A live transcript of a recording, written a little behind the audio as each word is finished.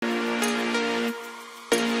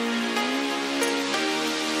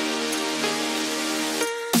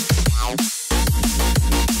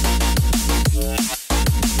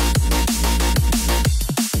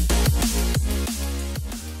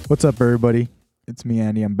What's up, everybody? It's me,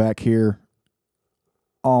 Andy. I'm back here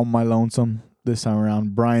all my lonesome this time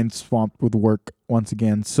around. Brian's swamped with work once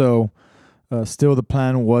again. So, still the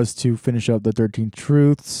plan was to finish up the 13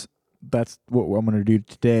 Truths. That's what I'm going to do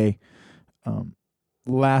today.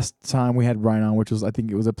 Last time we had Brian on, which was, I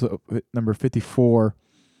think it was episode number 54,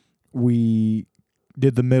 we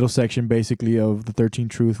did the middle section basically of the 13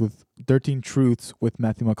 Truths with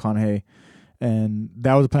Matthew McConaughey. And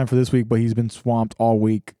that was the plan for this week, but he's been swamped all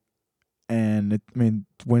week. And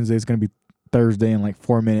Wednesday is going to be Thursday in like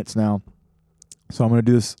 4 minutes now. So I'm going to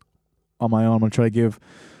do this on my own. I'm going to try to give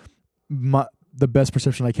the best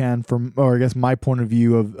perception I can from, or I guess my point of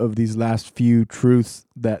view of these last few truths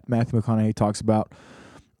that Matthew McConaughey talks about.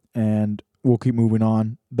 And we'll keep moving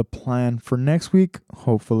on. The plan for next week,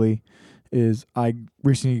 hopefully, is I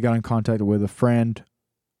recently got in contact with a friend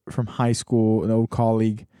from high school, an old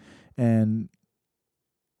colleague, and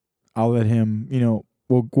I'll let him,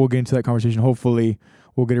 we'll get into that conversation. Hopefully,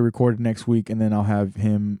 we'll get it recorded next week, and then I'll have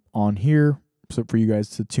him on here so for you guys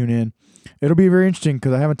to tune in. It'll be very interesting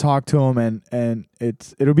because I haven't talked to him, and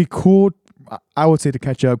it'll be cool, I would say, to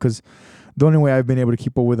catch up, because the only way I've been able to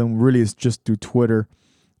keep up with him really is just through Twitter.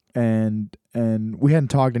 And we hadn't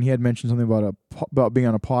talked, and he had mentioned something about being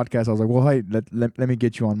on a podcast. I was like, well, hey, let me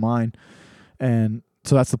get you on mine. And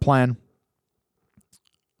so that's the plan.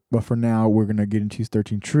 But for now, we're going to get into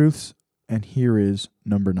 13 Truths, and here is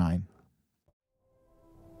number 9.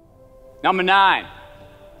 Number 9,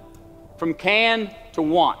 from can to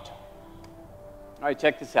want. All right,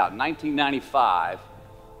 check this out. In 1995,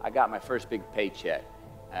 I got my first big paycheck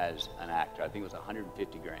as an actor. I think it was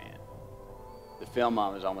 $150 grand. The film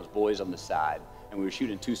was almost Boys on the Side, and we were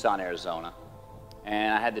shooting in Tucson, Arizona.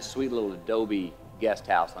 And I had this sweet little adobe guest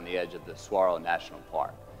house on the edge of the Saguaro National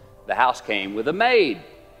Park. The house came with a maid,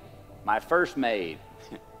 my first maid.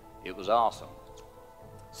 It was awesome.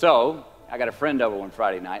 So I got a friend over one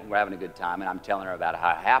Friday night, and we're having a good time, and I'm telling her about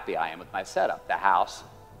how happy I am with my setup. The house,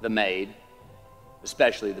 the maid,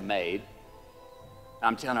 especially the maid.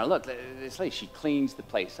 I'm telling her, look, this lady, she cleans the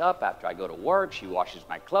place up after I go to work. She washes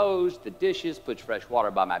my clothes, the dishes, puts fresh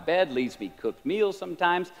water by my bed, leaves me cooked meals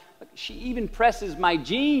sometimes. Look, she even presses my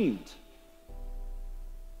jeans.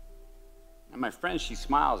 And my friend, she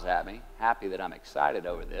smiles at me, happy that I'm excited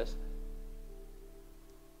over this.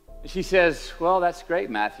 She says, well, that's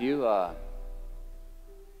great, Matthew,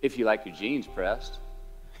 if you like your jeans pressed.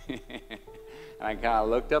 And I kind of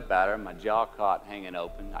looked up at her, my jaw caught hanging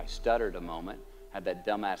open. I stuttered a moment. Had that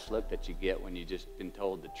dumbass look that you get when you just been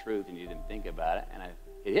told the truth and you didn't think about it, and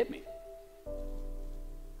it hit me.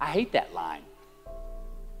 I hate that line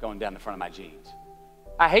going down the front of my jeans.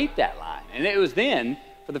 I hate that line. And it was then,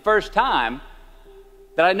 for the first time,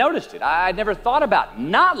 that I noticed it. I'd never thought about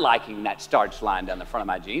not liking that starched line down the front of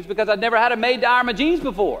my jeans because I'd never had a maid to iron my jeans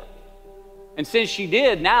before. And since she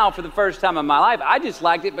did, now for the first time in my life, I just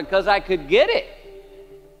liked it because I could get it.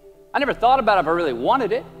 I never thought about if I really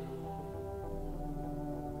wanted it.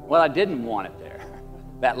 Well, I didn't want it there,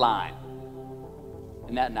 that line.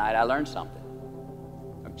 And that night I learned something.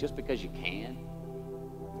 Just because you can?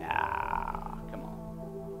 Nah, come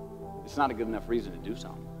on. It's not a good enough reason to do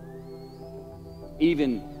something.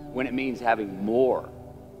 Even when it means having more.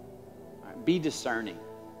 Right? Be discerning.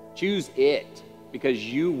 Choose it because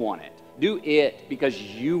you want it. Do it because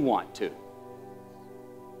you want to.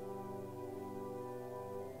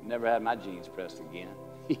 Never had my jeans pressed again.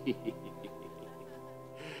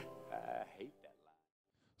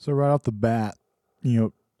 So right off the bat,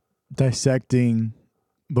 dissecting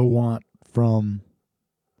the want from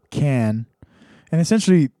can, and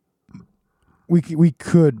essentially we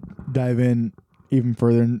could dive in even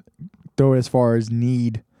further and go as far as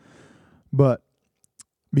need, but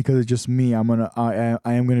because it's just me, I'm gonna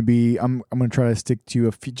try to stick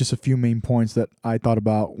to just a few main points that I thought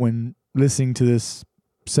about when listening to this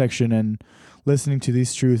section and listening to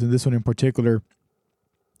these truths, and this one in particular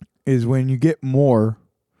is when you get more.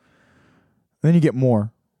 Then you get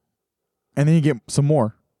more. And then you get some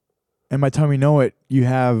more. And by the time you know it, you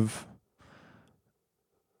have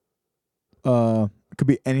it could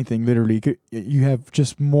be anything, literally. You have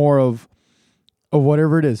just more of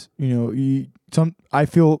whatever it is. I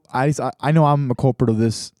know I'm a culprit of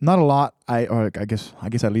this. Not a lot. I guess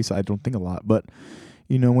at least I don't think a lot. But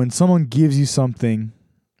when someone gives you something,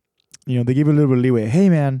 they give you a little bit of leeway. Hey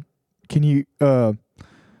man, can you I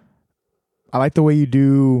like the way you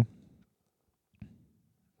do.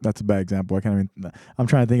 That's a bad example. I'm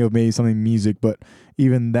trying to think of maybe something music, but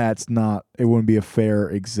even it wouldn't be a fair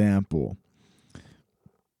example.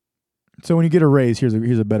 So when you get a raise, here's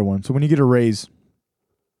a better one. So when you get a raise,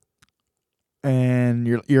 and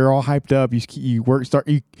you're all hyped up. You work start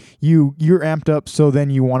you're amped up, so then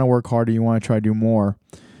you want to work harder. You want to try to do more,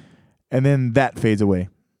 and then that fades away,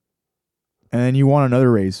 and then you want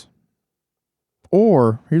another raise.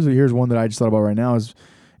 Or here's one that I just thought about right now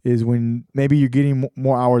is when maybe you're getting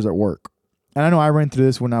more hours at work. And I know I ran through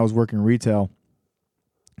this when I was working retail.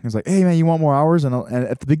 It's like, hey man, you want more hours? And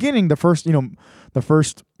at the beginning, the first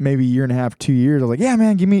maybe year and a half, 2 years, I was like, yeah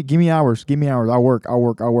man, give me hours. I'll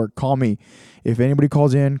work. Call me. If anybody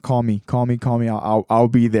calls in, call me. I'll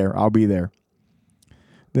be there.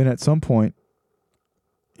 Then at some point,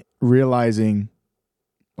 realizing,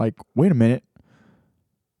 like, wait a minute.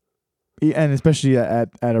 And especially at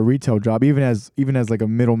a retail job, even as like a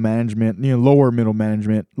middle management, lower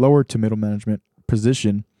to middle management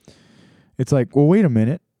position, it's like, well, wait a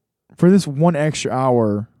minute. For this one extra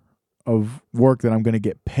hour of work that I'm going to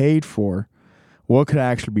get paid for, what could I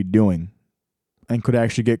actually be doing, and could I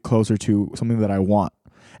actually get closer to something that I want?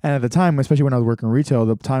 And at the time, especially when I was working retail,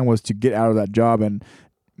 the time was to get out of that job and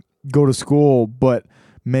go to school, but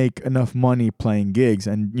make enough money playing gigs.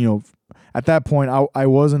 And at that point, I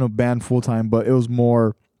wasn't a band full time, but it was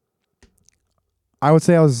more, I would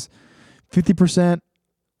say I was 50%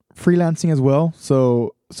 freelancing as well.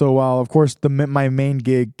 So while of course my main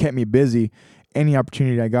gig kept me busy, any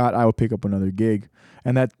opportunity I got, I would pick up another gig,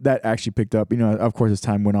 and that actually picked up. Of course, as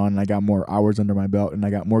time went on, and I got more hours under my belt, and I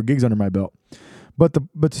got more gigs under my belt. But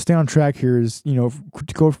to stay on track here is to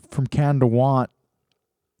go from can to want,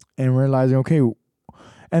 and realizing, okay,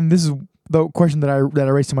 and this is the question that I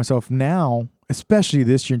raise to myself now, especially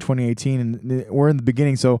this year in 2018, and we're in the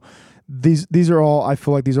beginning. So these are all, I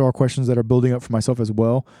feel like these are all questions that are building up for myself as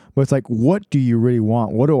well. But it's like, what do you really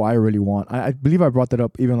want? What do I really want? I believe I brought that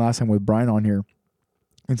up even last time with Brian on here.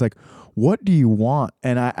 It's like, what do you want?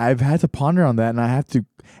 And I've had to ponder on that, and I have to,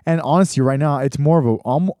 and honestly, right now, it's more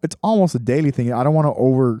of it's almost a daily thing. I don't want to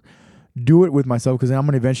overdo it with myself, because then I'm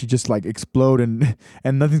going to eventually just like explode, and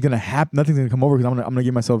nothing's going to happen. Nothing's going to come over, because I'm going to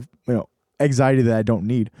give myself, anxiety that I don't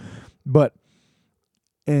need. But,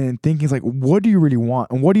 and thinking is like, what do you really want?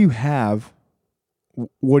 And what do you have?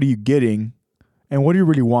 What are you getting? And what do you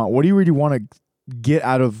really want? What do you really want to get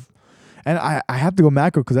out of? And I have to go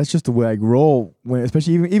macro, because that's just the way I roll.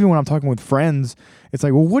 Especially even when I'm talking with friends, it's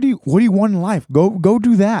like, well, what do you want in life? Go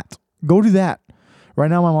do that. Go do that. Right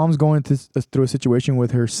now, my mom's going through a situation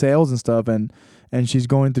with her sales and stuff, and she's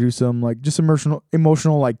going through some like just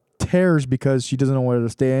emotional like tears, because she doesn't know whether to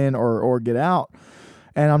stay in or get out.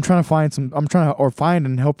 And I'm trying to find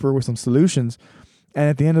and help her with some solutions. And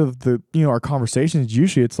at the end of the our conversations,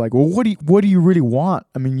 usually it's like, well, what do you really want?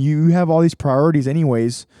 I mean, you have all these priorities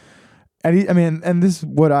anyways. And this is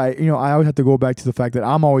what I always have to go back to the fact that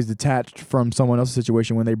I'm always detached from someone else's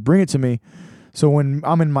situation when they bring it to me. So when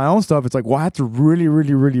I'm in my own stuff, it's like, well, I have to really,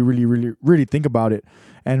 really, really, really, really, really think about it,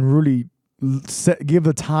 and really give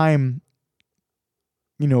the time,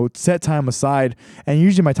 set time aside. And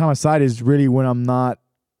usually my time aside is really when I'm not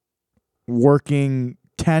working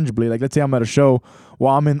tangibly. Like, let's say I'm at a show,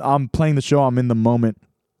 I'm playing the show, I'm in the moment.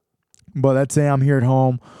 But let's say I'm here at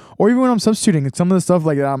home, or even when I'm substituting, some of the stuff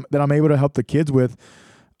like that I'm able to help the kids with,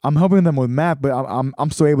 I'm helping them with math, but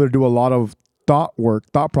I'm still able to do a lot of thought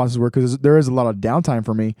process work, because there is a lot of downtime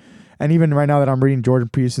for me. And even right now that I'm reading Jordan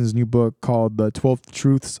Peterson's new book called The 12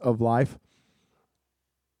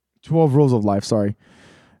 Rules of Life, sorry.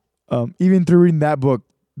 Even through reading that book,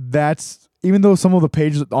 even though some of the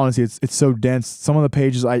pages, honestly, it's so dense, some of the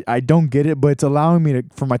pages I don't get it, but it's allowing me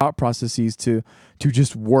for my thought processes to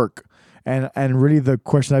just work. And really the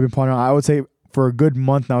question I've been pondering on, I would say for a good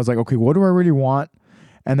month now, I was like, okay, what do I really want?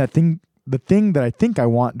 And the thing that I think I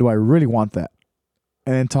want, do I really want that?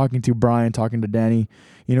 And then talking to Brian, talking to Danny,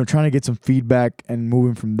 trying to get some feedback and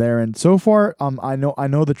moving from there. And so far, I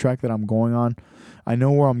know the track that I'm going on. I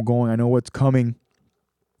know where I'm going. I know what's coming.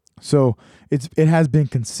 So it has been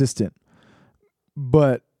consistent.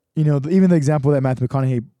 But even the example that Matthew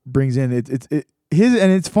McConaughey brings in, and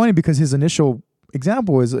it's funny because his initial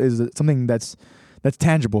example is something that's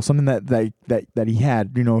tangible, something that he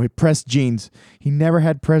had. Pressed jeans. He never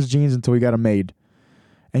had pressed jeans until he got them made.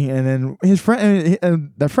 And then his friend,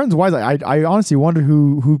 and that friend's wise. I honestly wonder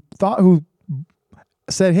who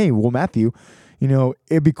said, hey, well, Matthew,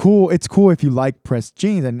 it'd be cool. It's cool if you like pressed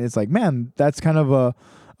jeans. And it's like, man, that's kind of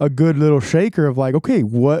a good little shaker of like, okay,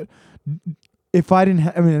 what if I didn't?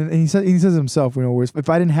 And he says himself, if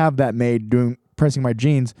I didn't have that made pressing my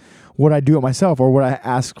jeans, would I do it myself, or would I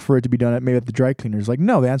ask for it to be done at the dry cleaners? Like,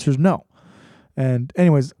 no, the answer is no. And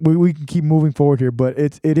anyways, we can keep moving forward here, but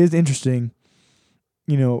it is interesting,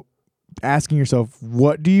 asking yourself,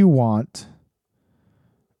 what do you want?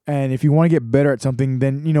 And if you want to get better at something,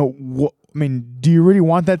 then I mean, do you really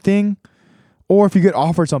want that thing? Or if you get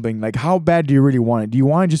offered something, like how bad do you really want it? Do you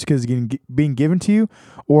want it just because it's being given to you?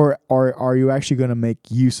 Or are you actually going to make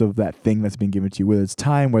use of that thing that's been given to you, whether it's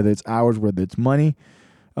time, whether it's hours, whether it's money?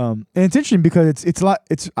 And it's interesting because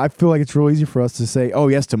I feel like it's real easy for us to say, oh,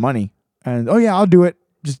 yes to money. And, oh, yeah, I'll do it.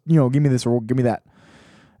 Just, give me this or give me that.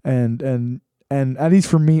 And at least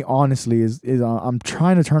for me, honestly, is I'm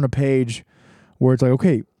trying to turn a page where it's like,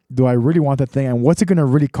 okay, do I really want that thing? And what's it going to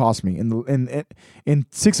really cost me? In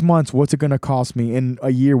 6 months, what's it going to cost me? In a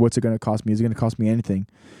year, what's it going to cost me? Is it going to cost me anything?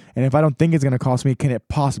 And if I don't think it's going to cost me, can it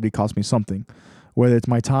possibly cost me something? Whether it's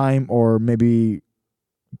my time or maybe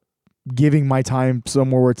giving my time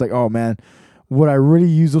somewhere where it's like, oh man, would I really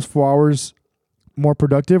use those 4 hours more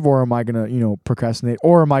productive, or am I going to, procrastinate,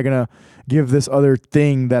 or am I going to give this other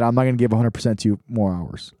thing that I'm not going to give 100% to more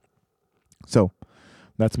hours? So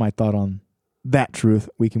that's my thought on that truth.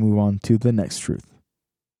 We can move on to the next truth.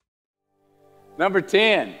 Number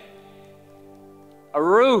 10, a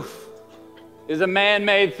roof is a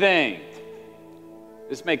man-made thing.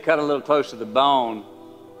 This may cut a little close to the bone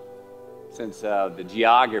since the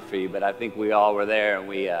geography, but I think we all were there, and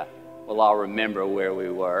we'll all remember where we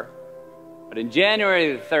were. But in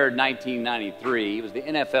January the 3rd, 1993, it was the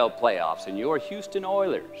NFL playoffs, and your Houston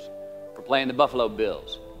Oilers were playing the Buffalo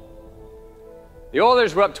Bills. The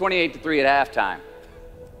Oilers were up 28-3 at halftime,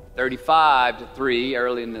 35-3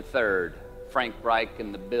 early in the third. Frank Reich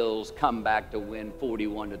and the Bills come back to win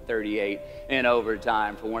 41-38 in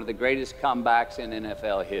overtime for one of the greatest comebacks in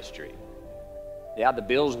NFL history. Yeah, the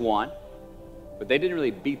Bills won, but they didn't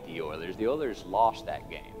really beat the Oilers. The Oilers lost that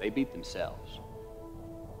game. They beat themselves.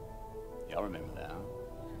 Y'all remember that,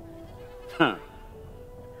 huh?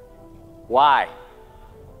 Why?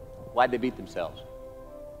 Why'd they beat themselves?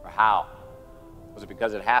 Or how? Was it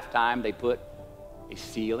because at halftime they put a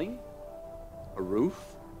ceiling, a roof,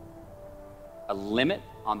 a limit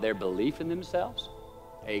on their belief in themselves,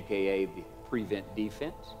 aka the prevent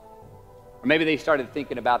defense? Or maybe they started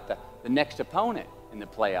thinking about the next opponent in the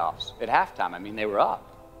playoffs at halftime. I mean, they were up.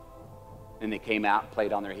 Then they came out and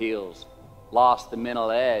played on their heels, lost the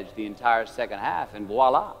mental edge the entire second half, and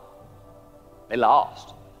voila, they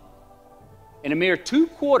lost. In a mere 2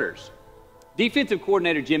 quarters, defensive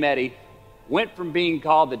coordinator Jim Eddy went from being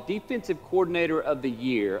called the defensive coordinator of the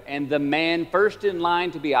year and the man first in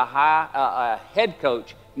line to be a head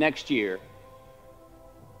coach next year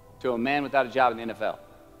to a man without a job in the NFL.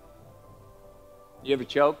 You ever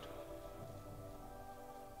choked?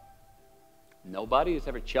 Nobody has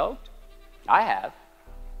ever choked? I have.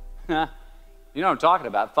 You know what I'm talking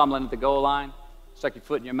about, fumbling at the goal line, stuck your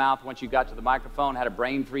foot in your mouth once you got to the microphone, had a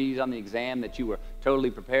brain freeze on the exam that you were totally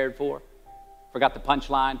prepared for, forgot the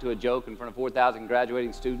punchline to a joke in front of 4,000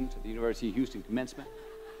 graduating students at the University of Houston commencement.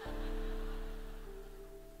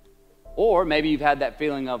 Or maybe you've had that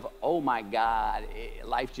feeling of, oh my God,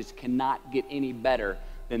 life just cannot get any better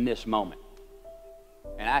than this moment.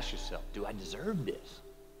 And ask yourself, do I deserve this?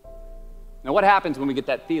 Now what happens when we get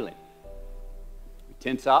that feeling? We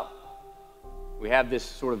tense up. We have this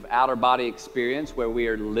sort of outer body experience where we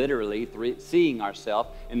are literally seeing ourselves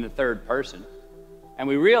in the third person. And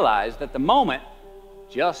we realize that the moment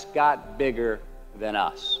just got bigger than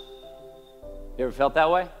us. You ever felt that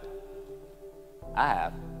way? I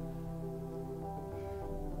have.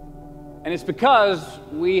 And it's because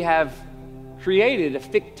we have created a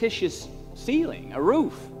fictitious ceiling, a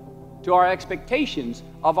roof, to our expectations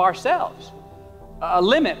of ourselves. A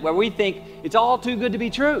limit where we think it's all too good to be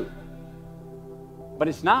true. But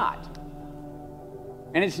it's not.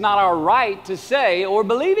 And it's not our right to say or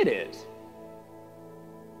believe it is.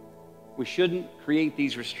 We shouldn't create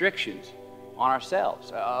these restrictions on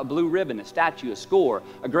ourselves. A blue ribbon, a statue, a score,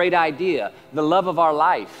 a great idea, the love of our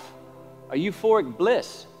life, a euphoric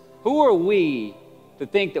bliss. Who are we to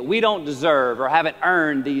think that we don't deserve or haven't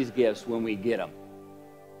earned these gifts when we get them?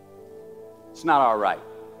 It's not our right.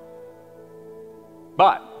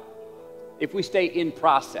 But if we stay in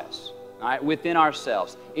process, all right, within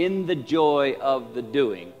ourselves, in the joy of the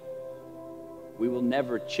doing, we will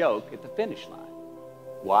never choke at the finish line.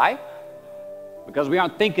 Why? Because we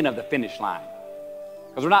aren't thinking of the finish line.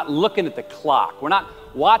 Because we're not looking at the clock. We're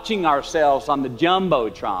not watching ourselves on the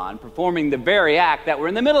Jumbotron performing the very act that we're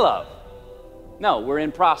in the middle of. No, we're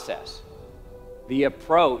in process. The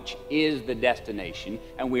approach is the destination,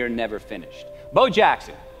 and we are never finished. Bo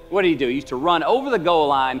Jackson, what did he do? He used to run over the goal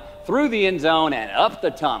line, through the end zone, and up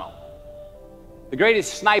the tunnel. The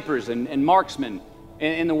greatest snipers and marksmen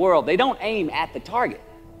in the world, they don't aim at the target.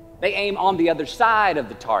 They aim on the other side of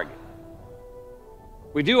the target.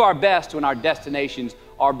 We do our best when our destinations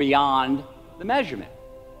are beyond the measurement.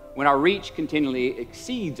 when our reach continually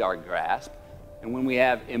exceeds our grasp, and when we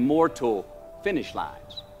have immortal finish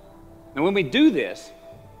lines. And when we do this,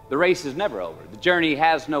 the race is never over. The journey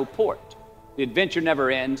has no port. The adventure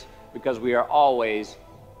never ends because we are always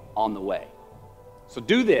on the way. So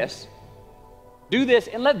do this,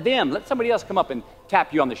 and let somebody else come up and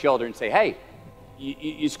tap you on the shoulder and say, hey,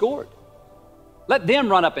 you scored. Let them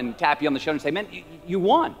run up and tap you on the shoulder and say, man, you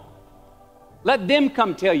won. Let them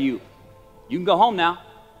come tell you, you can go home now.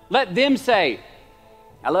 Let them say,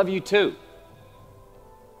 I love you too.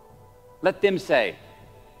 Let them say,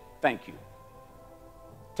 thank you.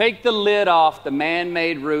 Take the lid off the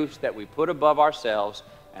man-made roofs that we put above ourselves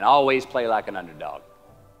and always play like an underdog.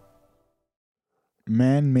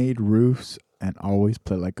 Man-made roofs and always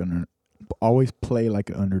play like an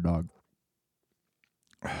underdog.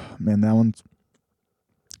 Man,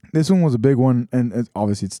 this one was a big one, and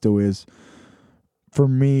obviously it still is for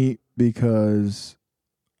me, because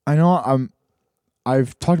I know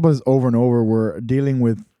I've talked about this over and over. We're dealing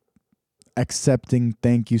with accepting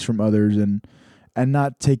thank yous from others and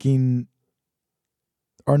not taking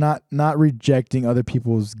or not rejecting other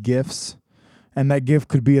people's gifts. And that gift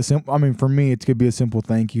could be for me, it could be a simple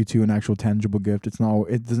thank you to an actual tangible gift. It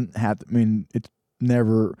doesn't have to, it's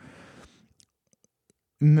never,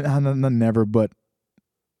 not never, but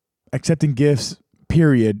accepting gifts,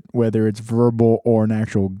 period, whether it's verbal or an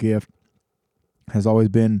actual gift, has always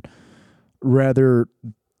been rather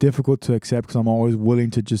difficult to accept, because I'm always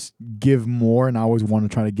willing to just give more, and I always want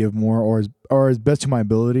to try to give more or as best to my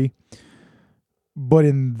ability. But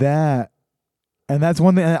in that, and that's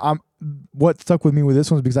one thing what stuck with me with this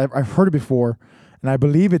one is because I've heard it before, and I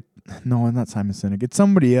believe it. No, it's not Simon Sinek. It's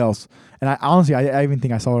somebody else. And I honestly, I even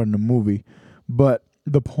think I saw it in a movie. But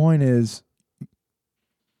the point is,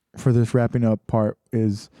 for this wrapping up part,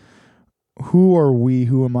 is who are we?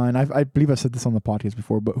 Who am I? And I believe I said this on the podcast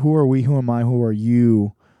before. But who are we? Who am I? Who are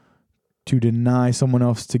you to deny someone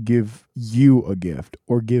else to give you a gift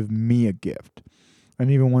or give me a gift? And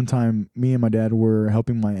even one time, me and my dad were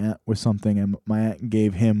helping my aunt with something, and my aunt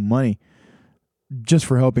gave him money just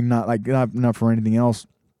for helping, not for anything else.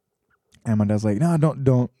 And my dad's like, "No,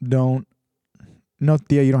 don't. No,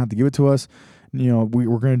 Thea, you don't have to give it to us.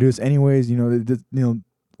 We're gonna do this anyways.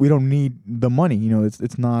 We don't need the money.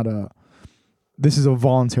 It's not this is a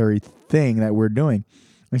voluntary thing that we're doing."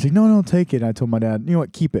 And he's like, "No, take it." And I told my dad, "You know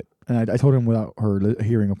what? Keep it." And I told him without her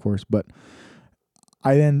hearing, of course, but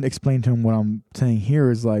I then explained to him what I'm saying here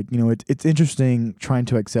is like, it's interesting trying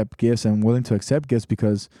to accept gifts and willing to accept gifts,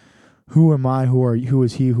 because who am I? Who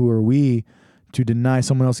is he? Who are we to deny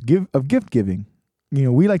someone else of gift giving?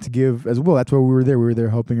 We like to give as well. That's why we were there. We were there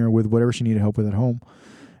helping her with whatever she needed help with at home.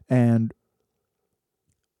 And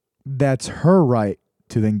that's her right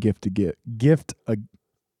to then to give a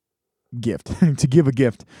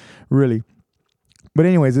gift, really. But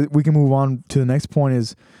anyways, we can move on to the next point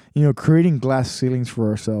is, creating glass ceilings for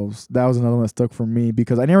ourselves. That was another one that stuck for me,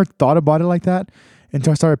 because I never thought about it like that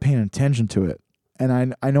until I started paying attention to it.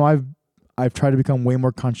 And I know I've tried to become way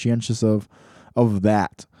more conscientious of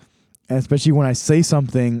that. And especially when I say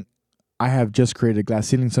something, I have just created a glass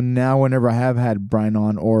ceiling. So now whenever I have had Brian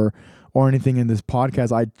on or anything in this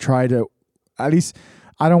podcast, I try to, at least,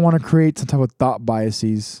 I don't want to create some type of thought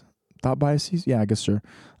biases. Thought biases? Yeah, I guess so.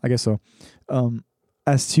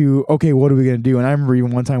 As to, okay, what are we going to do? And I remember even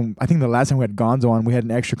one time, I think the last time we had Gonzo on, we had an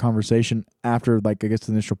extra conversation after, the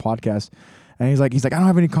initial podcast. And he's like, I don't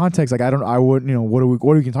have any context. What are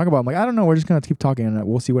we can talk about? I'm like, I don't know. We're just going to keep talking and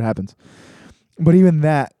we'll see what happens. But even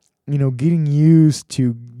that, getting used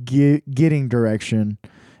to getting direction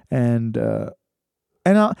and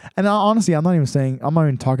honestly, I'm not even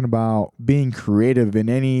talking about being creative in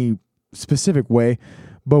any specific way.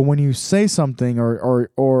 But when you say something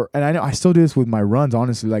or and I know I still do this with my runs,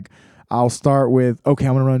 honestly, like I'll start with, okay,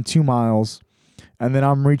 I'm going to run 2 miles, and then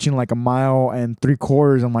I'm reaching like 1.75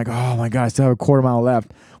 miles. I'm like, oh my God, I still have a 1/4 mile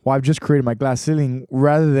left. Well, I've just created my glass ceiling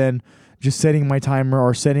rather than just setting my timer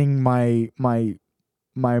or setting my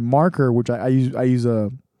marker, which I use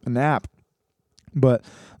an app. But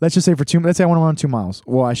let's just say let's say I want to run 2 miles.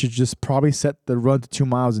 Well, I should just probably set the run to 2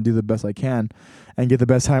 miles and do the best I can and get the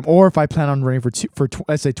best time. Or if I plan on running for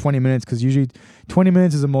let's say 20 minutes, because usually 20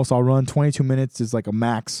 minutes is the most I'll run. 22 minutes is like a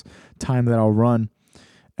max time that I'll run.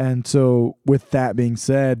 And so with that being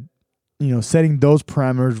said, setting those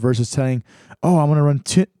parameters versus saying, oh, I'm going to run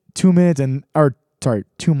 2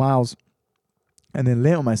 miles and then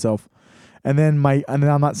limit myself. And then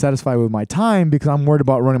I'm not satisfied with my time because I'm worried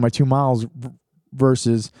about running my 2 miles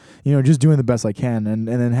versus, you know, just doing the best I can, and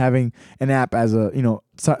then having an app as a, you know,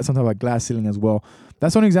 some type of like glass ceiling as well.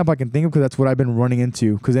 That's the only example I can think of, because that's what I've been running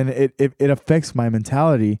into, because then it affects my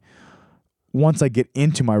mentality once I get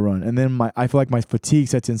into my run, and then I feel like my fatigue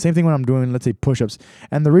sets in. Same thing when I'm doing, let's say, push-ups.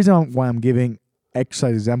 And the reason why I'm giving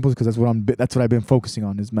exercise examples, because that's what I've been focusing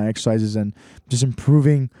on, is my exercises and just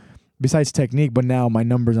improving, besides technique, but now my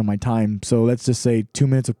numbers and my time. So let's just say 2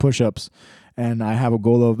 minutes of push-ups, and I have a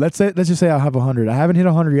goal of, let's just say I have 100. I haven't hit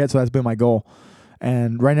 100 yet, so that's been my goal.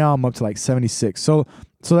 And right now I'm up to like 76. So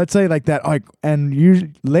let's say like that, like, and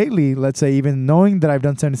usually lately, let's say, even knowing that I've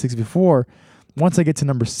done 76 before, once I get to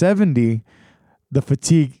number 70, the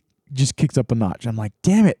fatigue just kicks up a notch. I'm like,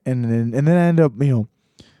 damn it. And then I end up,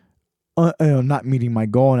 not meeting my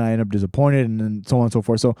goal, and I end up disappointed, and then so on and so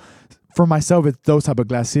forth. So for myself, it's those type of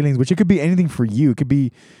glass ceilings, which it could be anything for you. It could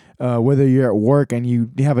be whether you're at work and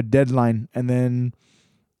you have a deadline, and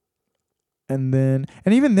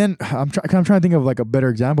even then, I'm trying to think of like a better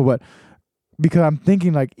example, but because I'm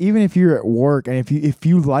thinking, like, even if you're at work and if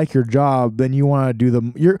you like your job, then you want to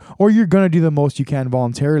do you're gonna do the most you can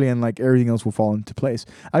voluntarily, and like everything else will fall into place.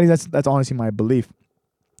 I think that's honestly my belief.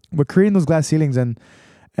 But creating those glass ceilings, and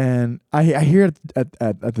I hear it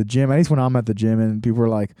at the gym, at least when I'm at the gym, and people are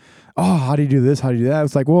like, oh, how do you do this? How do you do that?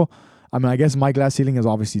 It's like, well, I mean, I guess my glass ceiling is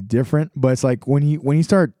obviously different, but it's like when you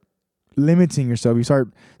start limiting yourself, you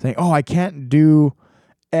start saying, oh, I can't do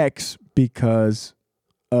X because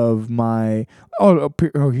of my,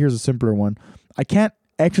 here's a simpler one. I can't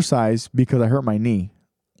exercise because I hurt my knee.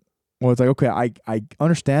 Well, it's like, okay, I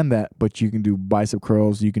understand that, but you can do bicep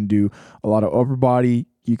curls, you can do a lot of upper body,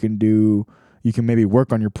 you can maybe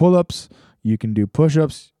work on your pull-ups, you can do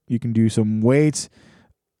push-ups, you can do some weights,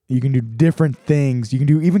 you can do different things, you can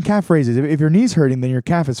do even calf raises. If your knee's hurting, then your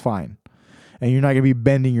calf is fine, and you're not gonna be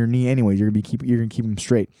bending your knee anyways. You're gonna keep them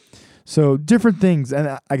straight. So different things, and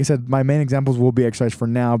like I said, my main examples will be exercise for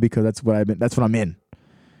now, because that's what I'm in.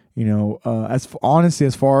 You know, as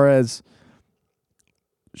far as,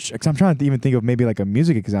 cause I'm trying to even think of maybe like a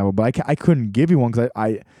music example, but I couldn't give you one, because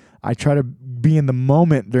I try to be in the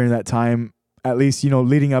moment during that time, at least, you know,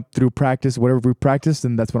 leading up through practice, whatever we practiced,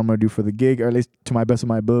 and that's what I'm going to do for the gig, or at least to my best of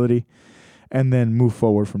my ability, and then move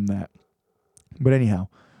forward from that. But anyhow,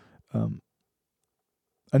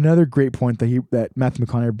 another great point that Matthew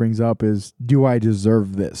McConaughey brings up is, do I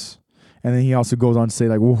deserve this? And then he also goes on to say,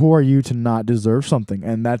 like, well, who are you to not deserve something?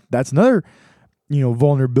 And that's another, you know,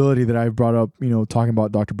 vulnerability that I've brought up, you know, talking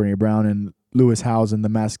about Dr. Brené Brown and Lewis Howes and the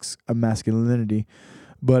Masks of Masculinity.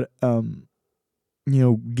 But, you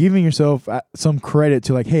know, giving yourself some credit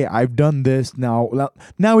to, like, hey, I've done this, now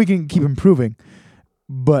we can keep improving.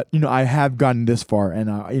 But, you know, I have gotten this far, and,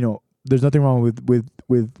 you know, there's nothing wrong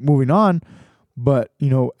with moving on. But, you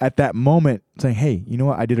know, at that moment, saying, hey, you know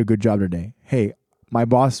what? I did a good job today. Hey, my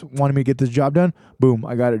boss wanted me to get this job done. Boom,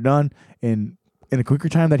 I got it done in a quicker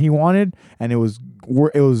time that he wanted. And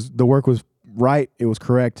the work was right. It was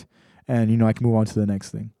correct. And, you know, I can move on to the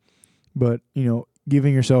next thing. But, you know,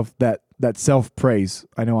 giving yourself that self-praise.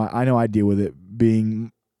 I know I deal with it,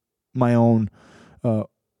 being my own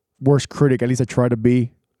worst critic. At least I try to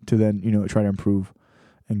be, to then, you know, try to improve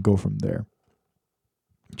and go from there.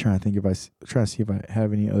 Trying to think try to see if I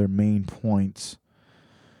have any other main points.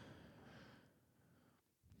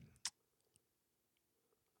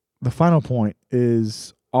 The final point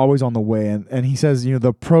is always on the way, and he says, you know, the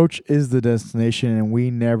approach is the destination, and we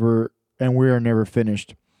are never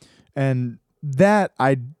finished. And that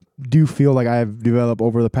I do feel like I have developed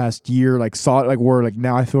over the past year, like saw it, like where like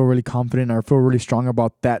now I feel really confident, or I feel really strong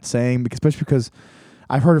about that saying, especially because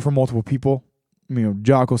I've heard it from multiple people. You know,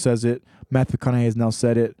 Jocko says it. Matthew McConaughey has now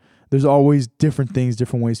said it. There's always different things,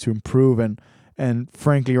 different ways to improve. And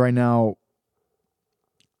frankly, right now,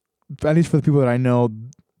 at least for the people that I know,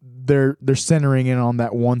 they're centering in on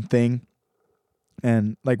that one thing.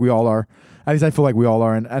 And like we all are. At least I feel like we all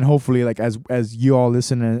are. And hopefully, like as you all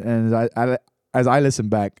listen, and as I listen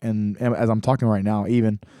back, and as I'm talking right now,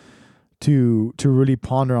 even to really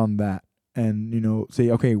ponder on that, and, you know, say,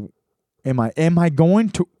 okay, am I going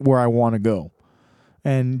to where I want to go?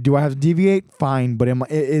 And do I have to deviate? Fine, but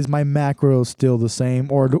is my macro still the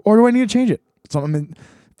same, or do I need to change it? So, I mean,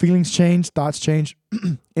 feelings change, thoughts change,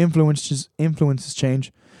 influences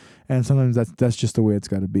change, and sometimes that's just the way it's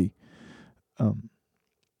got to be.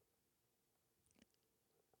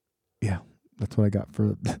 Yeah, that's what I got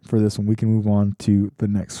for this one. We can move on to the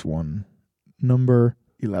next one, number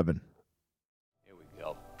 11. Here we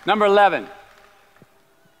go. Number 11.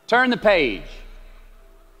 Turn the page.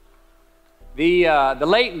 The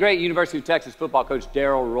late and great University of Texas football coach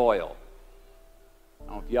Darrell Royal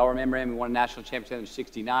don't know if y'all remember him. He won a national championship in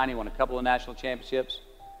 '69. He won a couple of national championships.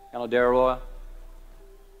 Colonel Darrell Royal.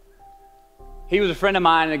 He was a friend of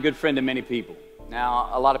mine and a good friend to many people. Now,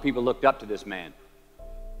 a lot of people looked up to this man.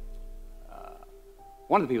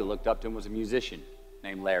 One of the people who looked up to him was a musician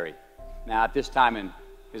named Larry. Now, at this time in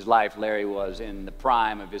his life, Larry was in the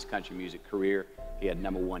prime of his country music career. He had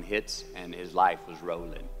 #1 hits, and his life was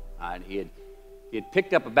rolling. He had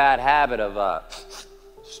picked up a bad habit of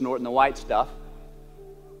snorting the white stuff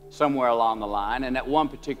somewhere along the line, and at one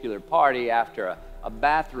particular party, after a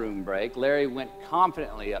bathroom break, Larry went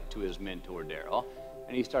confidently up to his mentor, Darrell,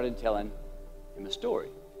 and he started telling him a story.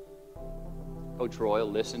 Coach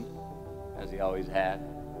Royal listened, as he always had,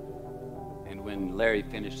 and when Larry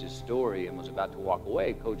finished his story and was about to walk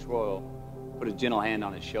away, Coach Royal put a gentle hand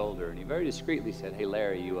on his shoulder, and he very discreetly said, "Hey,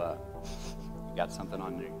 Larry, you got something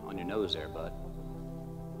on your nose there, bud."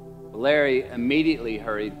 Larry immediately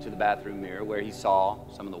hurried to the bathroom mirror where he saw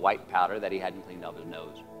some of the white powder that he hadn't cleaned off his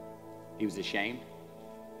nose. He was ashamed.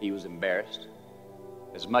 He was embarrassed,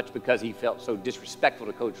 as much because he felt so disrespectful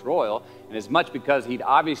to Coach Royal, and as much because he'd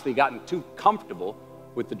obviously gotten too comfortable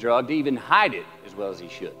with the drug to even hide it as well as he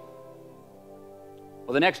should.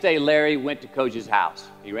 Well, the next day, Larry went to Coach's house.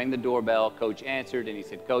 He rang the doorbell. Coach answered, and he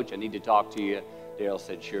said, "Coach, I need to talk to you." Darrell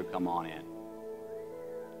said, "Sure, come on in."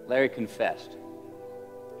 Larry confessed.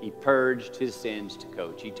 He purged his sins to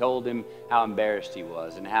Coach. He told him how embarrassed he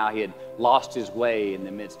was and how he had lost his way in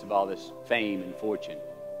the midst of all this fame and fortune.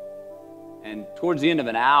 And towards the end of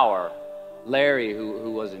an hour, Larry, who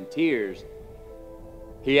was in tears,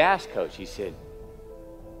 he asked Coach, he said,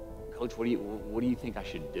 "Coach, what do you think I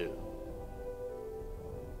should do?"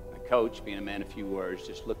 And the coach, being a man of few words,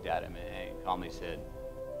 just looked at him and calmly said,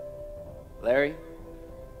 "Larry,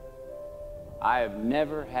 I have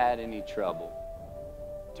never had any trouble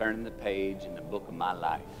turning the page in the book of my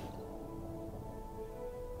life."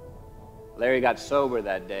 Larry got sober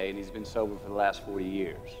that day, and he's been sober for the last 40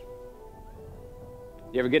 years.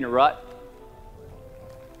 You ever get in a rut?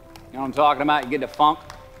 You know what I'm talking about? You get in a funk?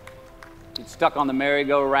 Get stuck on the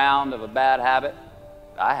merry-go-round of a bad habit?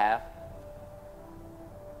 I have.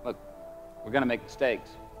 Look, we're going to make mistakes.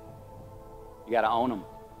 You got to own them.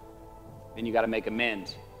 Then you got to make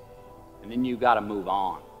amends. And then you got to move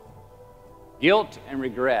on. Guilt and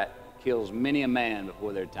regret kills many a man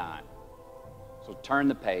before their time. So turn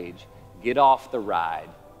the page, get off the ride.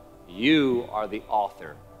 You are the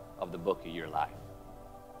author of the book of your life.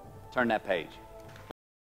 Turn that page.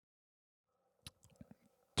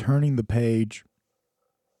 Turning the page.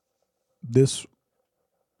 This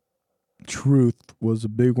truth was a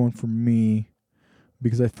big one for me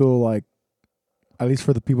because I feel like, at least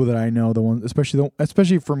for the people that I know, the ones,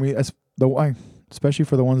 especially for me, especially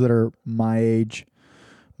for the ones that are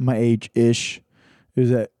my age-ish, is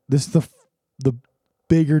that this is the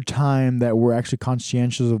bigger time that we're actually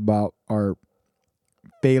conscientious about our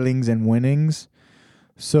failings and winnings.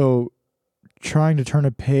 So trying to turn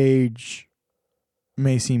a page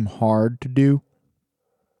may seem hard to do.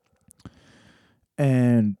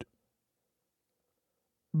 And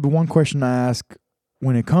the one question I ask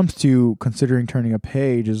when it comes to considering turning a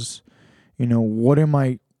page is, what am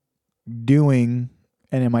I doing,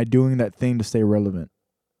 and am I doing that thing to stay relevant?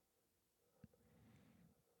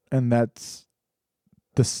 And that's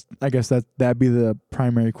this. I guess that'd be the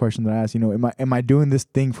primary question that I ask. Am I doing this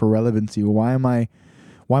thing for relevancy? Why am I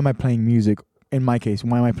playing music? In my case,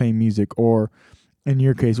 why am I playing music? Or in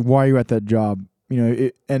your case, why are you at that job?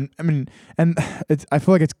 I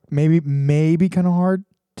feel like it's maybe kind of hard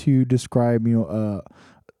to describe,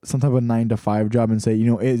 some type of 9-to-5 job and say,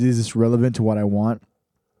 is this relevant to what I want?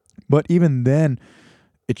 But even then,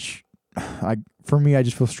 for me, I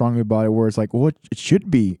just feel strongly about it, where it's like, well, it should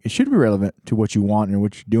be relevant to what you want and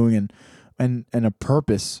what you're doing, and a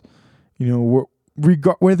purpose,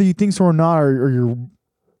 whether you think so or not, or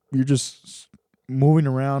you're just moving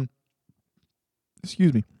around.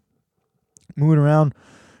 Moving around,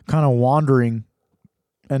 kind of wandering,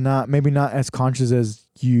 and maybe not as conscious as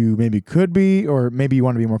you maybe could be, or maybe you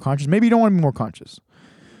want to be more conscious. Maybe you don't want to be more conscious.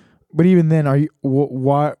 But even then, are you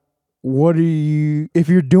what are you? If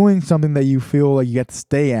you're doing something that you feel like you have to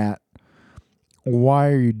stay at, why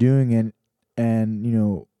are you doing it? And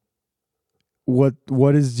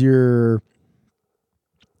what is your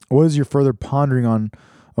further pondering on?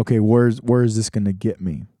 Okay, where is this going to get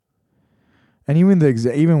me? And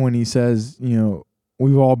even when he says,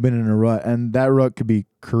 we've all been in a rut, and that rut could be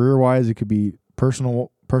career-wise, it could be personal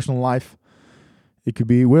life, it could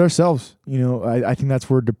be with ourselves. I think that's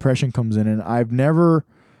where depression comes in. And I've never,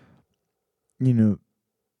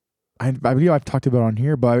 I believe I've talked about it on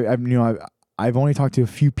here, but I've only talked to a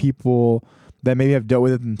few people that maybe have dealt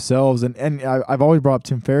with it themselves. And I've always brought up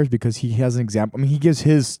Tim Ferriss because he has an example. I mean, he gives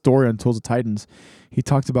his story on Tools of Titans. He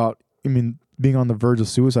talks about, I mean, being on the verge of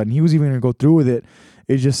suicide, and he was even going to go through with it.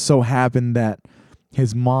 It just so happened that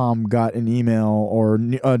his mom got an email or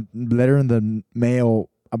a letter in the mail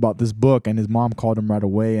about this book, and his mom called him right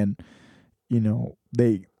away. And,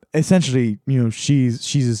 they essentially,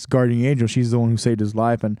 she's his guardian angel. She's the one who saved his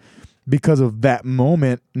life. And because of that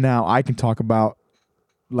moment, now I can talk about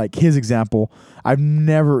like his example. I've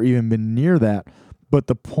never even been near that. But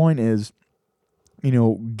the point is,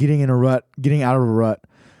 getting in a rut, getting out of a rut,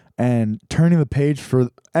 and turning the page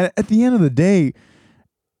at the end of the day,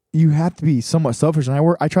 you have to be somewhat selfish. And I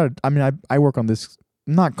work on this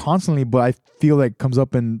not constantly, but I feel like it comes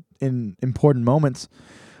up in important moments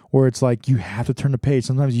where it's like you have to turn the page.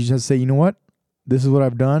 Sometimes you just say, you know what? This is what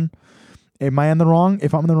I've done. Am I in the wrong?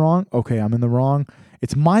 If I'm in the wrong, okay, I'm in the wrong.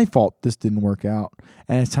 It's my fault this didn't work out,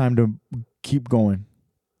 and it's time to keep going.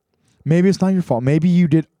 Maybe it's not your fault. Maybe you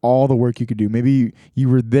did all the work you could do. Maybe you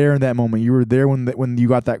were there in that moment. You were there when you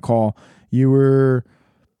got that call. You were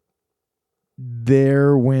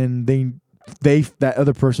there when that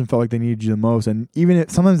other person felt like they needed you the most. And even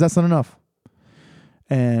sometimes that's not enough.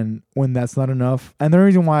 And when that's not enough, and the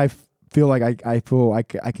reason why I feel like I feel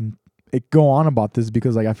like I can go on about this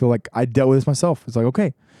because like I feel like I dealt with this myself. It's like,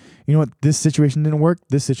 okay, you know what? This situation didn't work.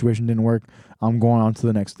 This situation didn't work. I'm going on to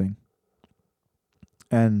the next thing.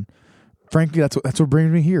 And frankly, that's what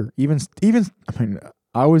brings me here. Even I mean,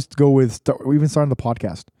 I always go with even starting the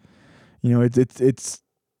podcast.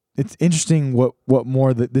 It's interesting what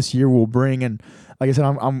more that this year will bring. And like I said,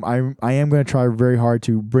 I am going to try very hard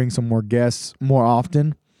to bring some more guests more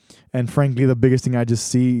often. And frankly, the biggest thing I just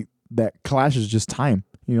see that clashes is just time.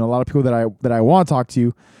 A lot of people that I want to talk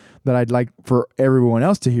to, that I'd like for everyone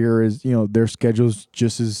else to hear is, their schedules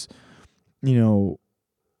just as,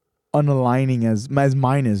 unaligning as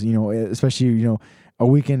mine is, especially, a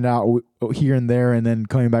weekend out here and there and then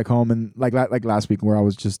coming back home. And like last week where I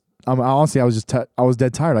was just, honestly, I was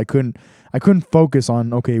dead tired. I couldn't focus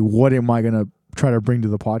on, okay, what am I going to try to bring to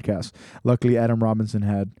the podcast? Luckily, Adam Robinson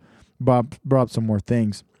had brought up some more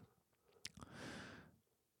things.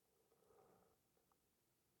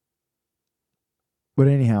 But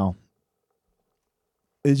anyhow,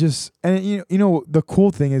 it's just, and the cool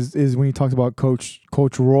thing is when he talks about Coach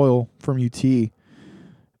Royal from UT, and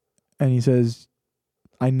he says,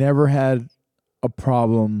 I never had a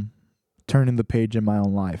problem turning the page in my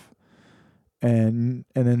own life. And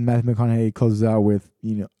then Matthew McConaughey closes out with,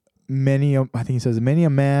 I think he says, many a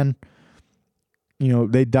man,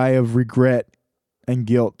 they die of regret and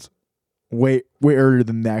guilt way earlier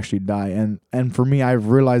than they actually die. And for me, I've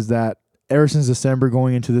realized that ever since December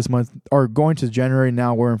going into this month, or going to January,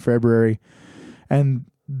 now we're in February, and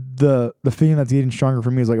the feeling that's getting stronger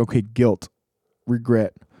for me is like, okay, guilt,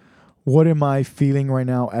 regret. What am I feeling right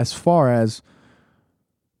now as far as,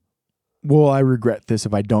 will I regret this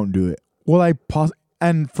if I don't do it? Will I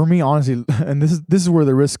and for me, honestly, and this is where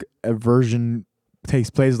the risk aversion takes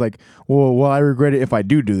place. Like, well, will I regret it if I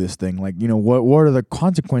do this thing? Like, what are the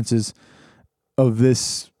consequences of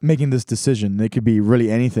this, making this decision? They could be really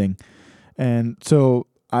anything. And so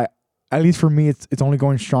at least for me, it's only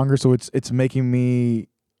going stronger. So it's making me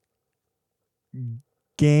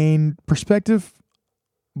gain perspective,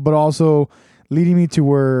 but also leading me to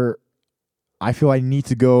where I feel I need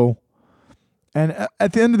to go. And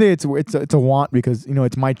at the end of the day, it's a want because,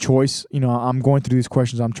 it's my choice. I'm going through these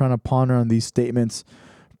questions. I'm trying to ponder on these statements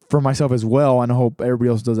for myself as well. And I hope everybody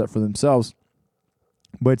else does that for themselves.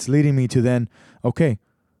 But it's leading me to then, okay,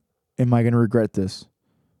 am I going to regret this?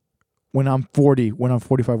 When I'm 40, when I'm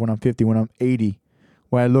 45, when I'm 50, when I'm 80,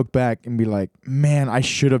 when I look back and be like, man, I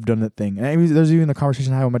should have done that thing. And there's even the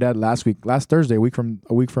conversation I had with my dad last Thursday, a week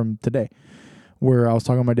from today, where I was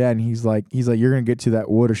talking to my dad and he's like, you're going to get to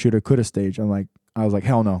that woulda, shoulda, coulda stage. I was like,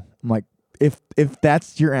 hell no. I'm like, if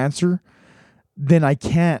that's your answer, then I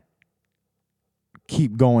can't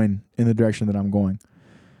keep going in the direction that I'm going.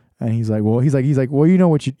 And he's like, well, you know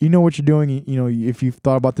what you're doing. If you've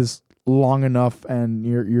thought about this long enough and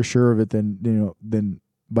you're sure of it, then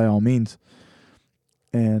by all means.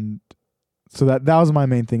 And so that was my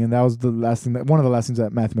main thing, and that was the last thing, one of the last things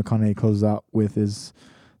that Matthew McConaughey closes out with is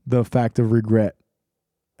the fact of regret,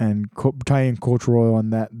 and tying Coach Royal on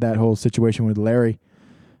that whole situation with Larry,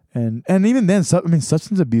 and even then,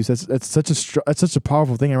 substance abuse. That's such a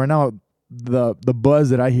powerful thing. And right now, the buzz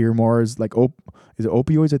that I hear more is like is it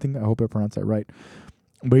opioids? I hope I pronounced that right.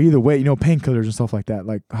 But either way, painkillers and stuff like that,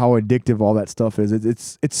 like how addictive all that stuff is.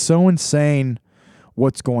 It's so insane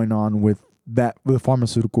what's going on with the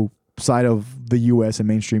pharmaceutical side of the U.S. and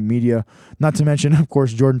mainstream media. Not to mention, of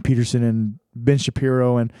course, Jordan Peterson and Ben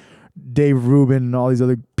Shapiro and Dave Rubin and all these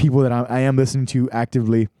other people that I am listening to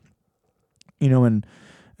actively, and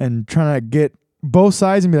trying to get both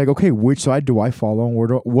sides and be like, okay, which side do I follow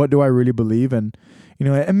and what do I really believe? And,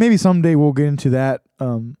 and maybe someday we'll get into that.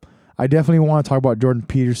 I definitely want to talk about Jordan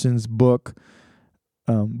Peterson's book,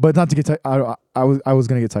 but not to get, I was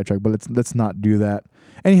going to get sidetracked, but let's not do that.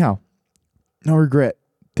 Anyhow, no regret.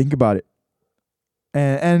 Think about it.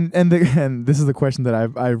 And this is the question that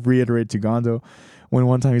I've reiterated to Gonzo when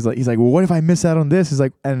one time he's like, well, what if I miss out on this? He's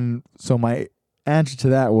like, and so my answer to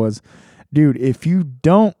that was, dude, if you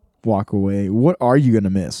don't walk away, what are you going to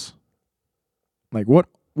miss? Like, what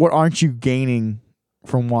aren't you gaining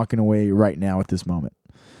from walking away right now at this moment?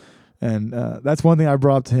 And that's one thing I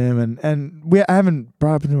brought up to him, and I haven't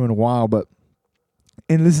brought up to him in a while, but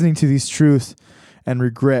in listening to these truths and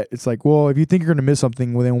regret, it's like, well, if you think you're going to miss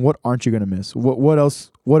something, well, then what aren't you going to miss? What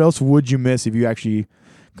else would you miss if you actually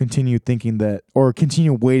continue thinking that, or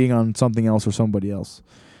continue waiting on something else or somebody else?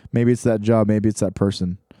 Maybe it's that job, maybe it's that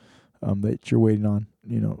person that you're waiting on.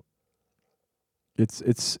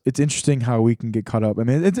 It's interesting how we can get caught up. I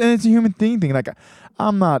mean, it's a human thing. Like,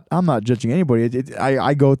 I'm not judging anybody.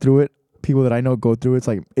 I go through it. People that I know go through it. It's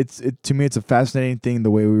like to me, it's a fascinating thing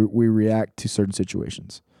the way we react to certain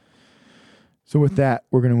situations. So with that,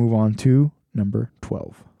 we're going to move on to number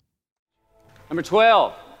 12. Number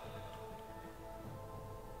 12.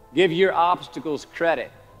 Give your obstacles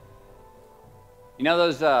credit. You know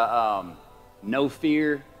those no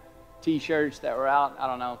fear T-shirts that were out? I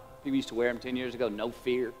don't know. People used to wear them 10 years ago. No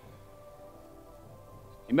fear.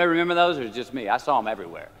 You may remember those, or is it just me? I saw them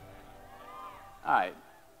everywhere. All right.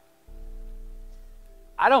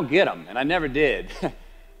 I don't get them, and I never did.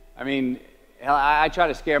 I mean, hell, I try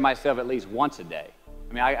to scare myself at least once a day.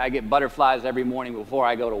 I mean, I get butterflies every morning before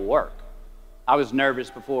I go to work. I was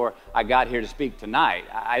nervous before I got here to speak tonight.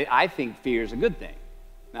 I think fear is a good thing.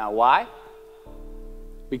 Now, why?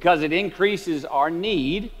 Because it increases our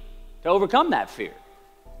need to overcome that fear.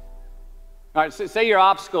 All right, so say your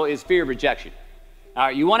obstacle is fear of rejection. All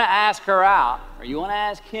right, you want to ask her out, or you want to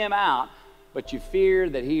ask him out, but you fear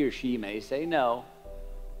that he or she may say no.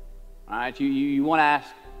 All right, you want to ask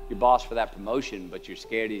your boss for that promotion, but you're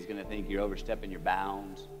scared he's going to think you're overstepping your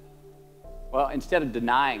bounds. Well, instead of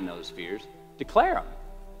denying those fears, declare them.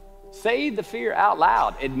 Say the fear out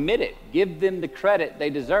loud. Admit it. Give them the credit they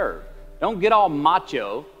deserve. Don't get all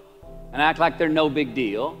macho and act like they're no big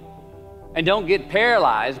deal. And don't get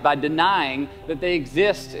paralyzed by denying that they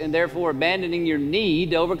exist and therefore abandoning your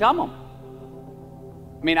need to overcome them.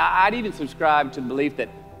 I mean, I'd even subscribe to the belief that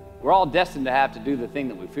we're all destined to have to do the thing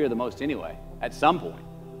that we fear the most anyway, at some point.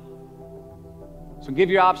 So give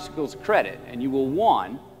your obstacles credit, and you will,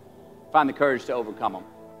 1, find the courage to overcome them,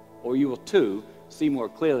 or you will, 2, see more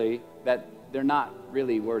clearly that they're not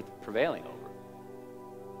really worth prevailing over.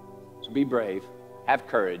 So be brave, have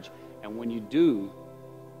courage, and when you do,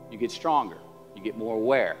 you get stronger, you get more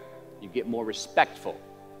aware, you get more respectful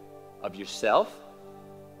of yourself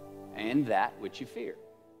and that which you fear.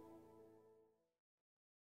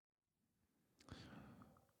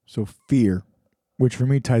 So fear, which for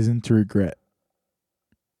me ties into regret.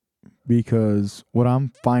 Because what I'm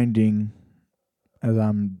finding as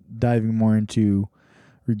I'm diving more into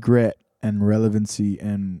regret and relevancy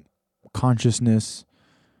and consciousness,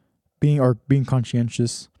 being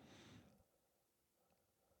conscientious,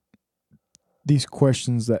 these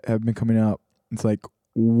questions that have been coming up, it's like,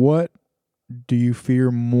 what do you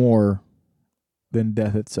fear more than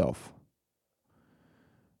death itself?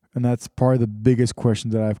 And that's probably the biggest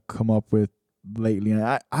question that I've come up with lately. And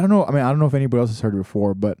I don't know. I mean, I don't know if anybody else has heard it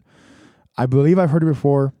before, but I believe I've heard it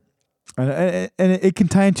before. And it can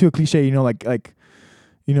tie into a cliche, like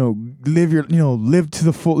live life to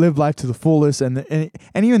the fullest, and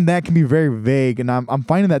even that can be very vague. And I'm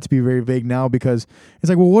finding that to be very vague now, because it's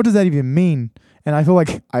like, well, what does that even mean? And I feel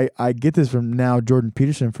like I get this from now Jordan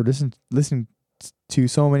Peterson, for listening to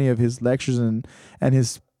so many of his lectures and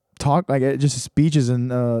his talk, like just his speeches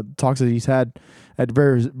and talks that he's had at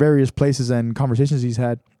various places and conversations he's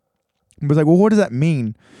had. But it's like, well, what does that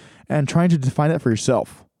mean? And trying to define that for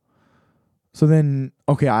yourself. So then,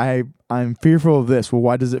 okay, I'm fearful of this. Well,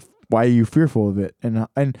 why are you fearful of it? And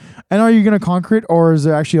are you going to conquer it, or is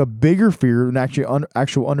there actually a bigger fear, an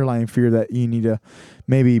actual underlying fear that you need to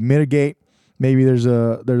maybe mitigate? Maybe there's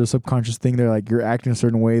a subconscious thing there, like you're acting a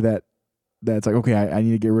certain way that's like, okay, I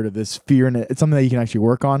need to get rid of this fear, and it's something that you can actually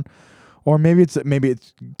work on. Or maybe it's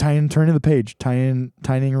turning the page, tying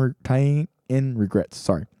in regrets.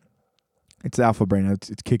 Sorry, it's alpha brain.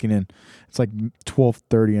 It's kicking in. It's like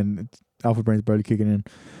 12:30 and alpha brain's barely kicking in.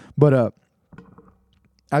 But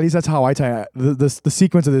at least that's how I tie it. The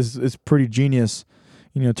sequence of this is pretty genius.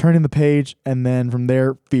 Turning the page, and then from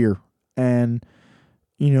there, fear. And,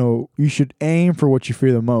 you should aim for what you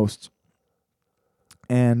fear the most.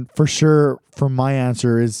 And for sure, for my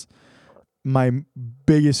answer is, my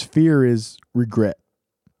biggest fear is regret.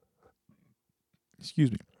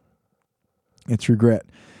 Excuse me. It's regret.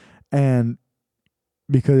 And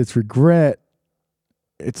because it's regret,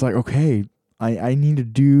 it's like, okay, I need to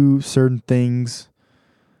do certain things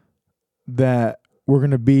that we're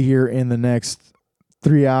going to be here in the next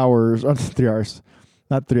 3 hours, next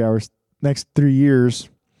 3 years,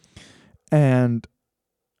 and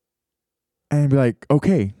be like,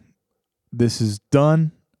 okay, this is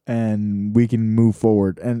done and we can move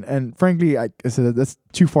forward. And frankly, I said that's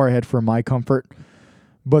too far ahead for my comfort.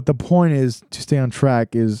 But the point is to stay on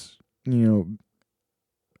track is,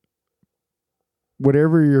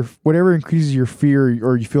 whatever increases your fear,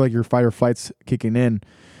 or you feel like your fight or flight's kicking in,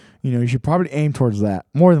 you should probably aim towards that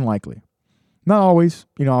more than likely. Not always,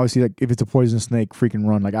 obviously, like if it's a poisonous snake, freaking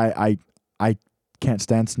run. Like I can't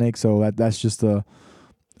stand snakes, so that's just a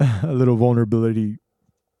little vulnerability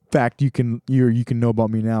fact you can know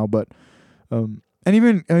about me now. But and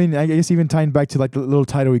even, I guess even tying back to like the little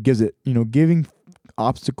title he gives it, giving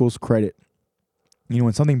obstacles credit.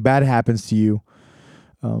 When something bad happens to you,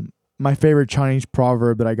 my favorite Chinese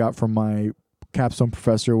proverb that I got from my capstone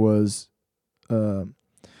professor was, good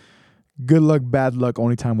luck, bad luck,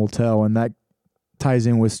 only time will tell. And that ties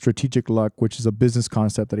in with strategic luck, which is a business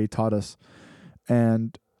concept that he taught us.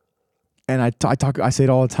 And I say it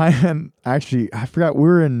all the time. And actually, I forgot, we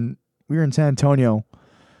were in San Antonio,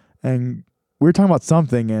 and we were talking about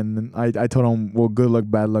something, and I told him, well, good luck,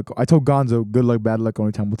 bad luck. I told Gonzo, good luck, bad luck,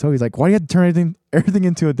 only time will tell. He's like, why do you have to turn everything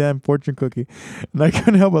into a damn fortune cookie? And I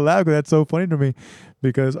couldn't help but laugh, because that's so funny to me,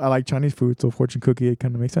 because I like Chinese food, so fortune cookie, it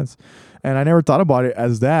kind of makes sense. And I never thought about it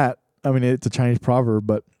as that. I mean, it's a Chinese proverb,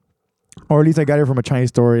 but, or at least I got it from a Chinese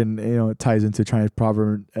story, and it ties into Chinese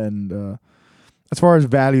proverb. And as far as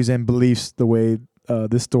values and beliefs, the way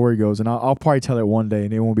this story goes, and I'll probably tell it one day,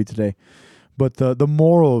 and it won't be today, but the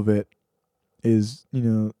moral of it is,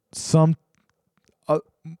 not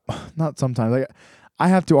sometimes, like, I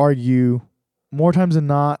have to argue more times than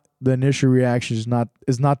not, the initial reaction is not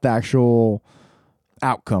the actual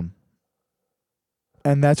outcome.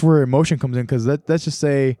 And that's where emotion comes in, because let's just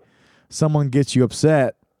say someone gets you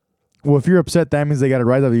upset. Well, if you're upset, that means they got to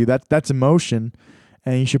rise out of you. That's emotion,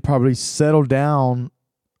 and you should probably settle down,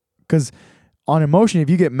 because on emotion, if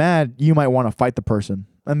you get mad, you might want to fight the person.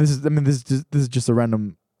 And this is just a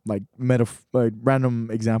random random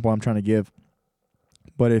example I'm trying to give.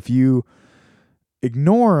 But if you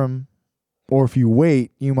ignore them, or if you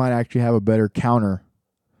wait, you might actually have a better counter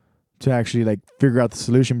to actually like figure out the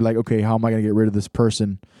solution. Be like, okay, how am I going to get rid of this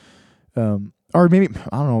person? Or maybe,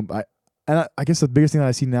 I don't know. I guess the biggest thing that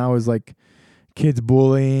I see now is like kids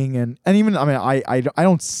bullying, and even, I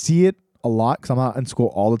don't see it a lot, because I'm not in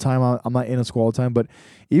school all the time. I'm not in a school all the time. But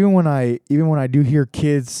even when I do hear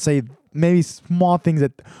kids say maybe small things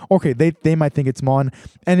that, okay, they might think it's small, and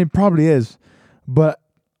it probably is, but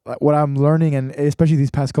what I'm learning, and especially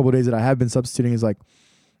these past couple of days that I have been substituting, is like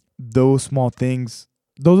those small things.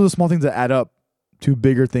 Those are the small things that add up to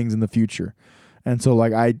bigger things in the future. And so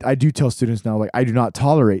like I do tell students now, like, I do not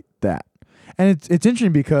tolerate that. And it's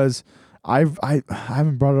interesting, because I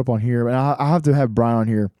haven't brought it up on here, but I have to have Brian on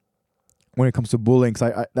here when it comes to bullying,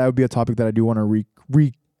 because that would be a topic that I do want to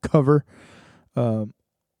recover.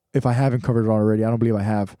 If I haven't covered it already, I don't believe I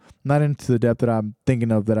have. Not into the depth that I'm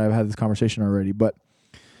thinking of, that I've had this conversation already. But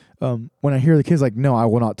when I hear the kids like, no, I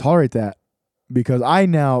will not tolerate that, because I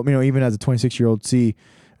now, even as a 26-year-old, see,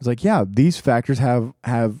 it's like, yeah, these factors have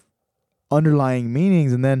underlying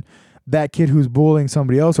meanings. And then that kid who's bullying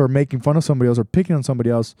somebody else, or making fun of somebody else, or picking on somebody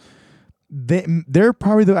else, they're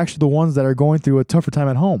probably actually the ones that are going through a tougher time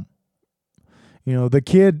at home. The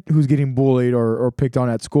kid who's getting bullied or picked on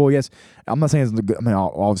at school, yes, I'm not saying it's a good,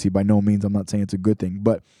 obviously by no means I'm not saying it's a good thing,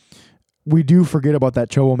 but we do forget about that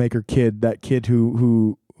troublemaker kid, that kid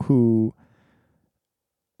who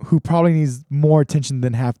probably needs more attention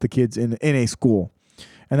than half the kids in a school.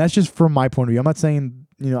 And that's just from my point of view. I'm not saying,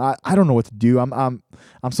 I don't know what to do. I'm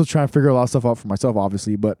still trying to figure a lot of stuff out for myself,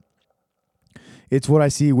 obviously, but it's what I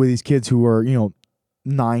see with these kids who are,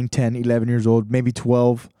 9, 10, 11 years old, maybe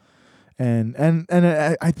 12. And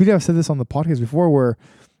I believe I've said this on the podcast before, where,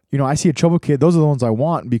 I see a trouble kid. Those are the ones I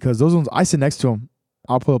want, because those ones, I sit next to them.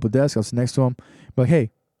 I'll pull up a desk. I'll sit next to them. Be like,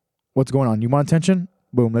 hey, what's going on? You want attention?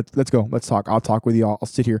 Boom. Let's go. Let's talk. I'll talk with you. I'll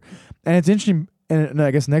sit here. And it's interesting. And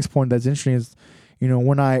I guess the next point that's interesting is,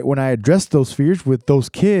 when I address those fears with those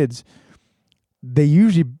kids, they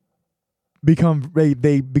usually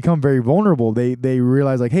they become very vulnerable. They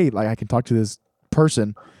realize like, hey, like I can talk to this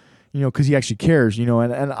person, because he actually cares,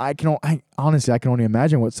 and I honestly I can only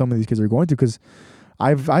imagine what some of these kids are going through, because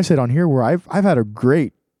I've said on here where I've had a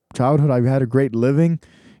great childhood. I've had a great living.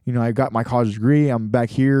 I got my college degree. I'm back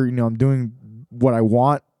here. I'm doing what I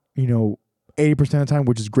want. 80% of the time,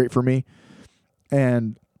 which is great for me,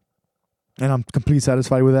 and I'm completely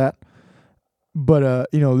satisfied with that.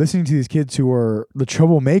 But listening to these kids who are the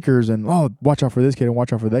troublemakers and watch out for this kid and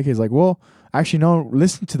watch out for that kid is like, well, actually no,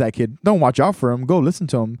 listen to that kid. Don't watch out for him. Go listen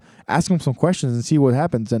to him. Ask him some questions and see what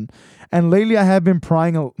happens. And lately I have been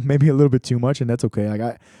prying maybe a little bit too much, and that's okay.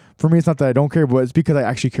 Like for me, it's not that I don't care, but it's because I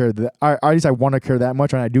actually care that at least I want to care that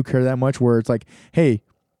much, and I do care that much. Where it's like, hey,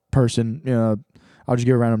 person, I'll just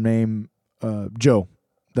give a random name, Joe.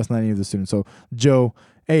 That's not any of the students. So Joe,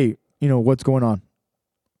 hey, what's going on?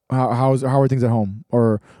 How are things at home?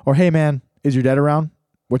 Or hey man, is your dad around?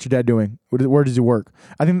 What's your dad doing? Where does he work?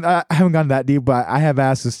 I think I haven't gotten that deep, but I have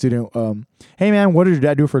asked a student, hey man, what does your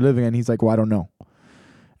dad do for a living? And he's like, well, I don't know.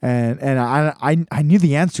 And I knew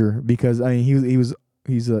the answer, because I mean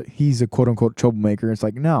he's a quote unquote troublemaker. It's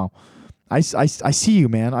like, no, I see you,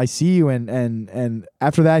 man. I see you. And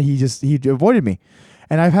after that he avoided me.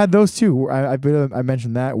 And I've had those too. I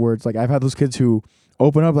mentioned that, where it's like I've had those kids who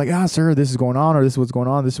open up like, sir, this is going on, or this is what's going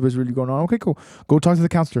on. This is what's really going on. Okay, cool. Go talk to the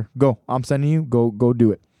counselor. Go. I'm sending you. Go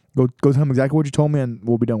do it. Go tell him exactly what you told me, and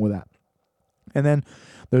we'll be done with that. And then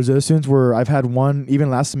there's other students where I've had one, even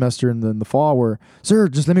last semester in the fall, where, sir,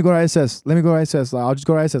 just let me go to ISS. Let me go to ISS. I'll just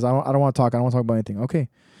go to ISS. I don't want to talk. I don't want to talk about anything. Okay.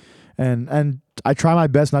 And I try my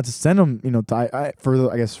best not to send them, I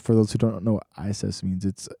guess for those who don't know what ISS means,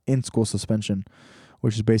 it's in-school suspension,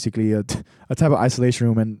 which is basically a type of isolation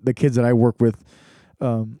room. And the kids that I work with,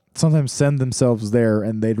 sometimes send themselves there,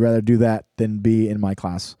 and they'd rather do that than be in my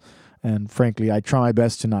class. And frankly, I try my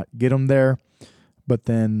best to not get them there, but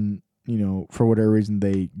then, for whatever reason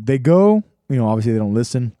they go, obviously they don't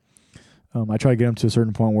listen. I try to get them to a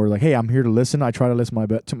certain point where like, hey, I'm here to listen. I try to listen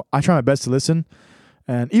I try my best to listen.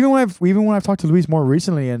 And even when I've talked to Luis more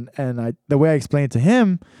recently, and the way I explain it to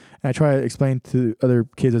him, and I try to explain to other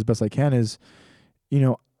kids as best I can, is,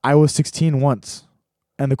 I was 16 once.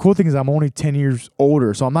 And the cool thing is I'm only 10 years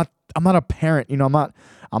older, so I'm not a parent.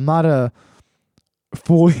 I'm not a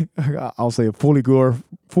fully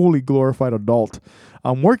glorified adult.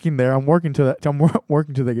 I'm working there. I'm working to that. I'm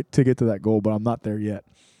working to get to that goal, but I'm not there yet.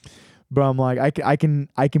 But I'm like, I can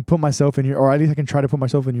put myself in your, or at least I can try to put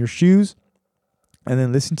myself in your shoes, and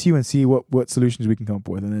then listen to you and see what solutions we can come up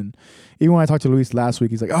with. And then even when I talked to Luis last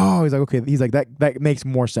week, he's like, okay. He's like, that makes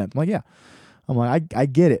more sense. I'm like, yeah. I'm like, I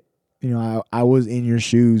get it. I was in your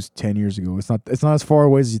shoes 10 years ago. It's not as far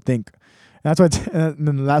away as you think. And that's why. And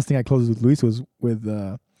then the last thing I closed with Luis was with,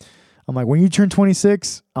 I'm like, when you turn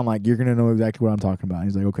 26, I'm like, you're gonna know exactly what I'm talking about. And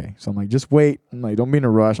he's like, okay. So I'm like, just wait. I'm like, don't be in a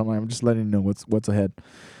rush. I'm like, I'm just letting you know what's ahead.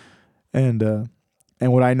 And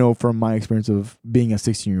what I know from my experience of being a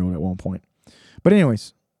 16-year-old at one point. But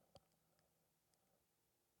anyways,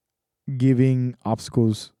 giving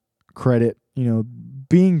obstacles credit,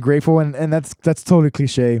 being grateful, and that's totally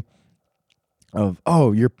cliche. Of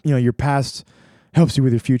your past helps you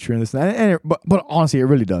with your future and this and that, but honestly it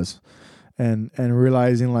really does, and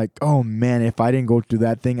realizing like, oh man, if I didn't go through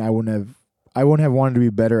that thing, I wouldn't have wanted to be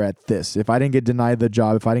better at this. If I didn't get denied the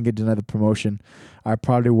job, if I didn't get denied the promotion, I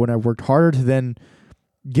probably wouldn't have worked harder to then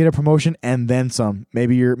get a promotion and then some.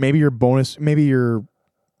 Maybe your bonus, maybe your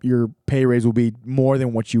pay raise will be more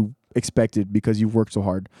than what you expected because you've worked so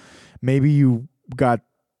hard. Maybe you got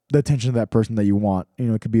the attention of that person that you want.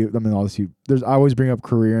 It could be, obviously I always bring up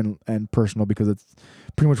career and personal because it's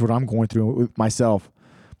pretty much what I'm going through with myself.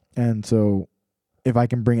 And so if I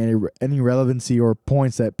can bring any relevancy or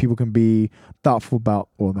points that people can be thoughtful about,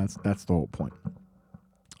 well, that's the whole point.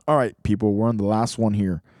 All right, people, we're on the last one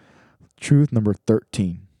here. Truth number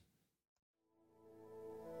 13.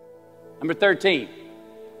 Number 13.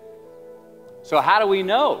 So how do we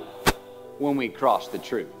know when we cross the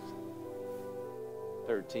truth?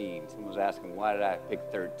 13. Someone was asking, why did I pick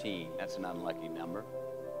 13? That's an unlucky number.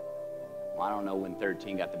 Well, I don't know when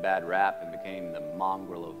 13 got the bad rap and became the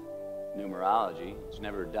mongrel of numerology. It's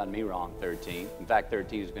never done me wrong, 13. In fact,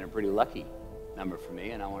 13 has been a pretty lucky number for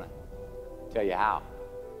me, and I want to tell you how.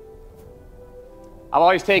 I've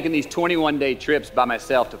always taken these 21-day trips by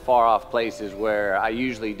myself to far-off places where I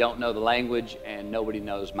usually don't know the language and nobody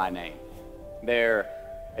knows my name. They're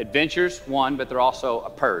adventures, one, but they're also a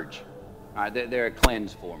purge. All right, they're a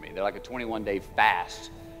cleanse for me. They're like a 21-day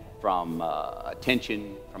fast from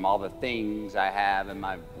attention, from all the things I have in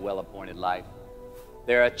my well-appointed life.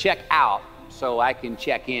 They're a check out so I can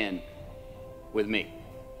check in with me.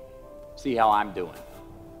 see how I'm doing,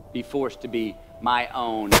 be forced to be my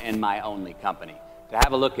own and my only company, to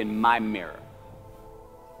have a look in my mirror.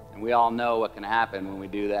 And we all know what can happen when we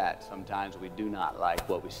do that. Sometimes we do not like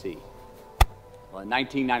what we see. Well, in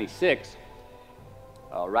 1996,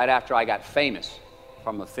 right after I got famous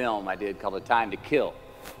from a film I did called A Time to Kill,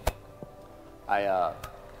 I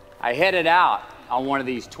headed out on one of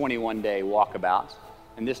these 21-day walkabouts,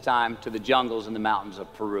 and this time to the jungles and the mountains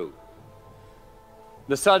of Peru.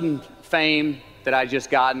 The sudden fame that I'd just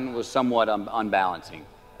gotten was somewhat unbalancing.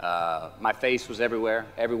 My face was everywhere.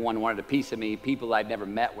 Everyone wanted a piece of me. People I'd never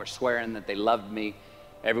met were swearing that they loved me.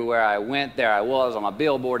 Everywhere I went, there I was on a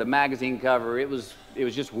billboard, a magazine cover. It was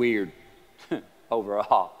just weird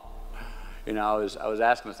overall. You know, I was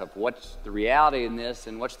asking myself, what's the reality in this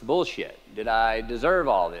and what's the bullshit? Did I deserve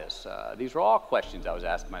all this? These were all questions I was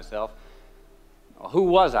asking myself. Who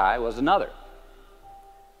was I was another.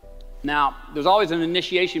 Now, there's always an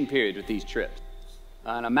initiation period with these trips,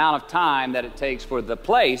 an amount of time that it takes for the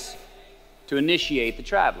place to initiate the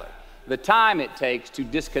traveler, the time it takes to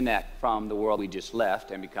disconnect from the world we just left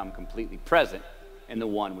and become completely present in the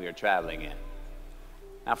one we are traveling in.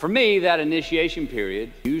 Now, for me, that initiation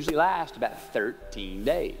period usually lasts about 13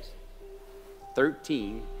 days.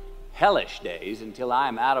 13 hellish days until I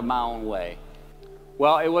am out of my own way.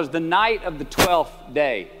 Well, it was the night of the 12th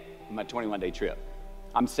day of my 21-day trip.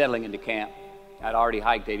 I'm settling into camp. I'd already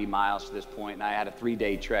hiked 80 miles to this point, and I had a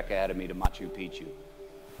 3-day trek ahead of me to Machu Picchu.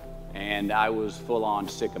 And I was full on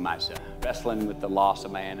sick of myself, wrestling with the loss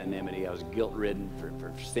of my anonymity. I was guilt-ridden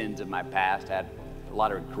for sins of my past. I had a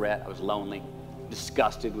lot of regret. I was lonely,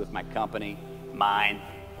 disgusted with my company, mine,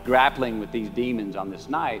 grappling with these demons on this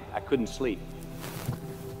night. I couldn't sleep.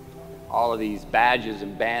 All of these badges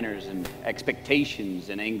and banners and expectations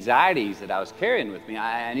and anxieties that I was carrying with me,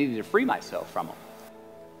 I needed to free myself from them.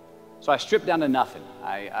 So I stripped down to nothing.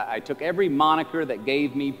 I took every moniker that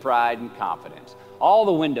gave me pride and confidence, all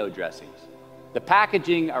the window dressings, the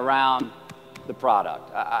packaging around the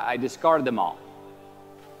product. I discarded them all.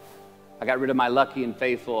 I got rid of my lucky and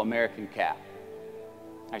faithful American cap.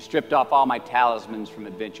 I stripped off all my talismans from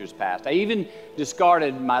adventures past. I even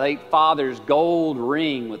discarded my late father's gold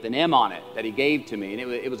ring with an M on it that he gave to me.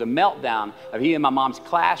 And it was a meltdown of he and my mom's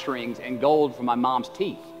class rings and gold from my mom's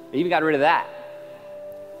teeth. I even got rid of that.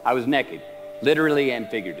 I was naked, literally and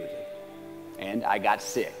figuratively. And I got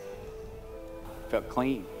sick. I felt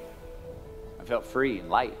clean. I felt free and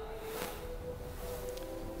light.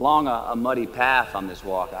 Along a muddy path on this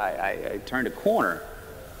walk, I turned a corner.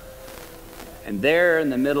 And there in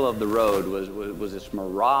the middle of the road was this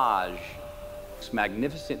mirage, this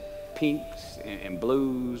magnificent pinks and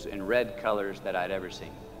blues and red colors that I'd ever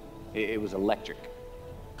seen. It was electric,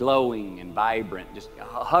 glowing and vibrant, just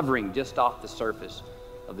hovering just off the surface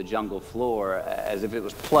of the jungle floor as if it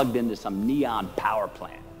was plugged into some neon power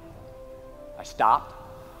plant. I stopped,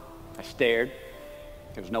 I stared.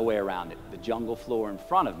 There was no way around it. The jungle floor in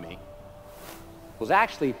front of me was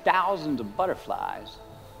actually thousands of butterflies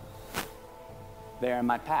there in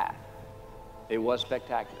my path. It was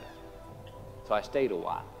spectacular. So I stayed a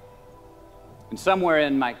while. And somewhere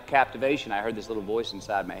in my captivation, I heard this little voice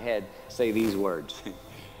inside my head say these words.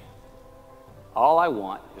 All I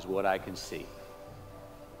want is what I can see.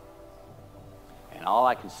 And all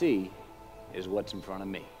I can see is what's in front of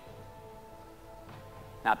me.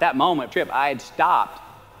 Now, at that moment, trip, I had stopped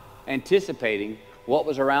anticipating what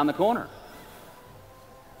was around the corner.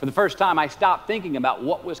 For the first time, I stopped thinking about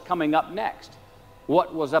what was coming up next,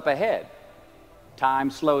 what was up ahead.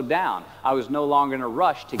 Time slowed down. I was no longer in a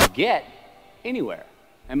rush to get anywhere,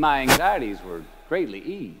 and my anxieties were greatly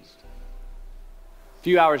eased. A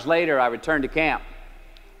few hours later, I returned to camp.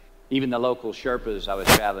 Even the local Sherpas I was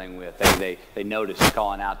traveling with, they noticed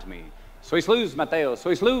calling out to me, "Sois luz, Mateo,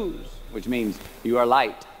 sois luz," which means you are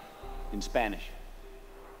light in Spanish.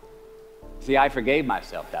 See, I forgave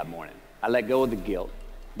myself that morning. I let go of the guilt.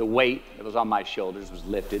 The weight that was on my shoulders was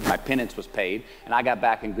lifted. My penance was paid, and I got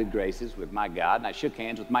back in good graces with my God, and I shook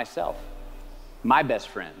hands with myself, my best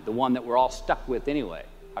friend, the one that we're all stuck with anyway,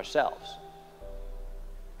 ourselves.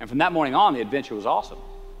 And from that morning on, the adventure was awesome.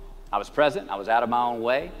 I was present. I was out of my own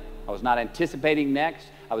way. I was not anticipating next.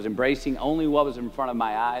 I was embracing only what was in front of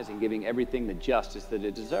my eyes and giving everything the justice that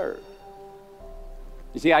it deserved.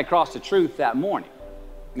 You see, I crossed the truth that morning.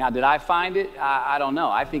 Now, did I find it? I don't know.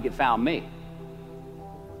 I think it found me.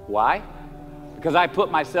 Why? Because I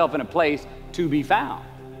put myself in a place to be found.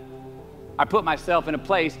 I put myself in a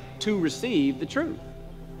place to receive the truth.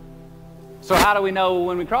 So how do we know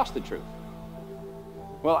when we cross the truth?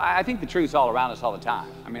 Well, I think the truth's all around us all the time.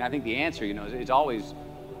 I mean, I think the answer, is always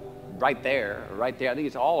right there. I think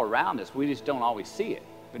it's all around us. We just don't always see it.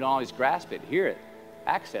 We don't always grasp it, hear it,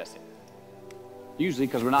 access it. Usually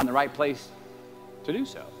because we're not in the right place to do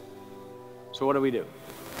so. So what do?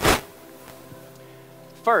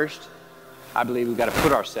 First, I believe we've got to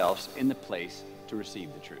put ourselves in the place to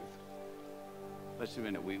receive the truth. Let's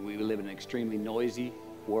admit it. We live in an extremely noisy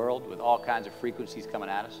world with all kinds of frequencies coming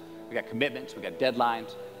at us. We got commitments, we got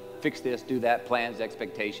deadlines, fix this, do that, plans,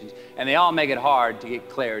 expectations, and they all make it hard to get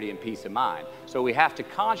clarity and peace of mind. So we have to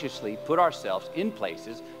consciously put ourselves in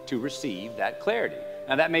places to receive that clarity.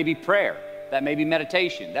 Now that may be prayer, that may be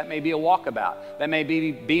meditation, that may be a walkabout, that may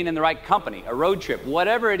be being in the right company, a road trip,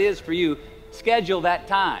 whatever it is for you, schedule that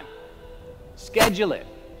time. Schedule it.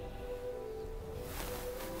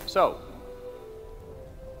 So,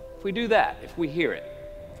 if we do that, if we hear it,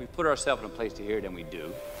 if we put ourselves in a place to hear it, and we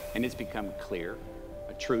do, and it's become clear,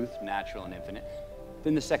 a truth, natural and infinite,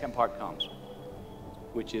 then the second part comes,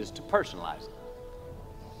 which is to personalize it.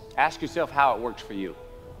 Ask yourself how it works for you,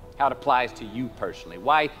 how it applies to you personally,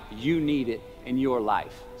 why you need it in your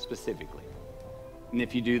life specifically. And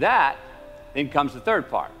if you do that, then comes the third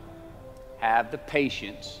part. Have the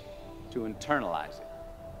patience to internalize it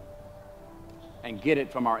and get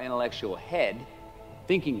it from our intellectual head,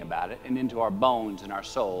 thinking about it, and into our bones and our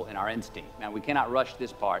soul and our instinct. Now, we cannot rush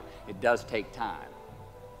this part. It does take time.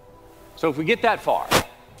 So if we get that far,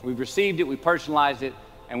 we've received it, we've personalized it,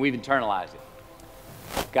 and we've internalized it.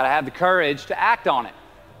 Got to have the courage to act on it,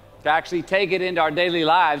 to actually take it into our daily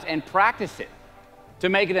lives and practice it, to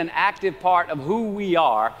make it an active part of who we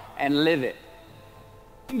are and live it.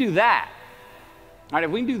 We can do that. All right,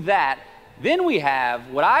 if we can do that, then we have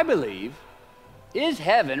what I believe is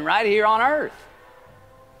heaven right here on earth.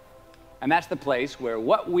 And that's the place where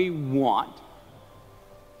what we want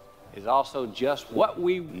is also just what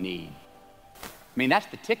we need. I mean, that's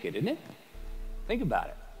the ticket, isn't it? Think about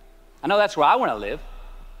it. I know that's where I want to live.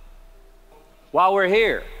 While we're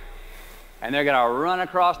here, and they're going to run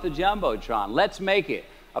across the Jumbotron, let's make it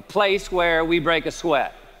a place where we break a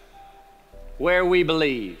sweat, where we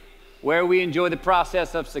believe, where we enjoy the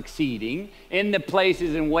process of succeeding in the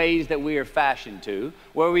places and ways that we are fashioned to,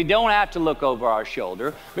 where we don't have to look over our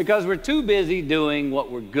shoulder because we're too busy doing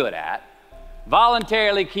what we're good at,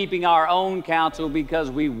 voluntarily keeping our own counsel because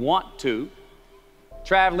we want to,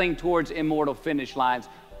 traveling towards immortal finish lines.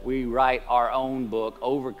 We write our own book,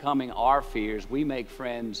 overcoming our fears. We make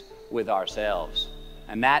friends with ourselves.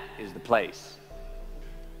 And that is the place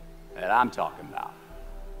that I'm talking about.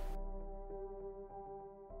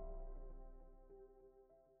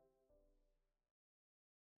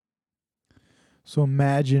 So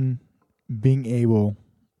imagine being able,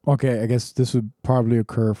 okay, I guess this would probably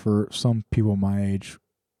occur for some people my age,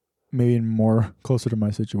 maybe more closer to my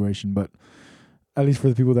situation, but at least for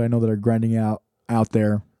the people that I know that are grinding out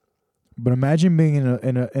there. But imagine being in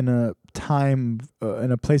a time,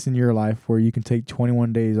 in a place in your life where you can take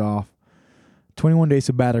 21 days off, 21 days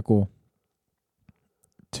sabbatical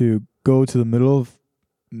to go to the middle of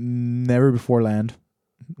never before land.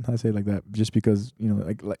 I say it like that just because, you know,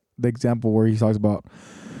 like the example where he talks about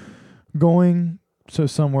going to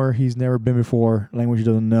somewhere he's never been before, language he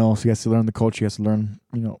doesn't know, so he has to learn the culture, he has to learn,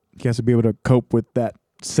 you know, he has to be able to cope with that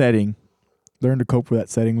setting, learn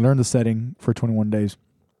the setting for 21 days.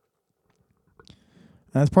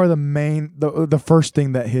 And that's probably the first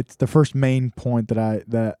thing that hits, the first main point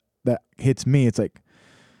that hits me. It's like,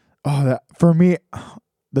 oh, that for me,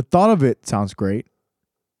 the thought of it sounds great,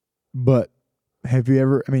 but have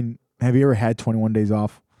you ever had 21 days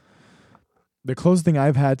off? The closest thing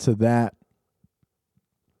I've had to that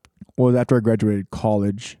was after I graduated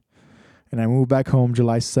college, and I moved back home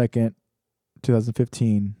July 2nd,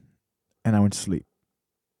 2015, and I went to sleep.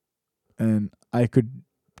 And I could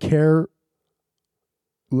care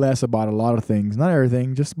less about a lot of things, not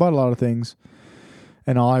everything, just about a lot of things.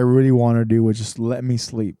 And all I really wanted to do was just let me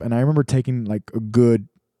sleep. And I remember taking like a good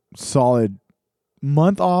solid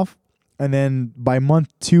month off. And then by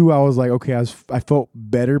month 2, I was like, okay, I felt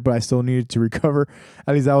better, but I still needed to recover.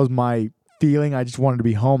 At least that was my feeling. I just wanted to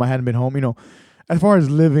be home. I hadn't been home. You know, as far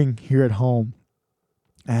as living here at home,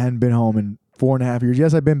 I hadn't been home in 4.5 years.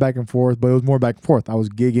 Yes, I've been back and forth, but it was more back and forth. I was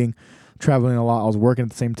gigging, traveling a lot. I was working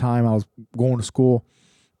at the same time. I was going to school,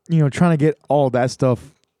 you know, trying to get all that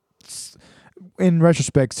stuff, in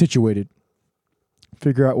retrospect, situated.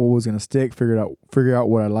 Figure out what was going to stick, figure out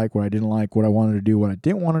what I liked, what I didn't like, what I wanted to do, what I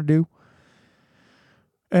didn't want to do.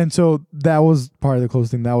 And so that was part of the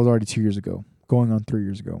closest thing. That was already 2 years ago, going on 3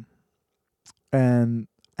 years ago. And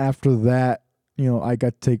after that, you know, I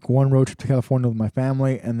got to take one road trip to California with my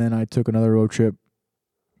family, and then I took another road trip.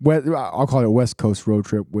 I'll call it a West Coast road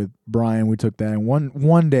trip with Brian. We took that, and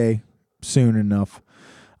one day, soon enough,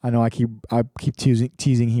 I know I keep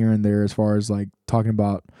teasing here and there as far as like talking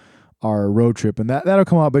about our road trip, and that'll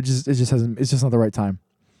come up, but it just hasn't. It's just not the right time.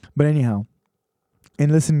 But anyhow,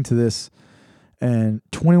 in listening to this, and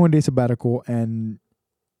 21 Day Sabbatical, and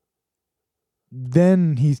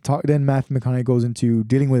then Then Matthew McConaughey goes into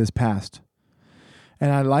dealing with his past,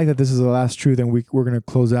 and I like that this is the last truth, and we're gonna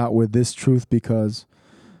close out with this truth because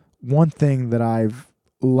one thing that I've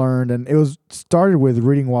learned, and it was started with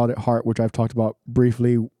reading Wild at Heart, which I've talked about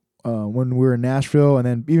briefly when we were in Nashville, and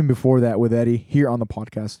then even before that with Eddie here on the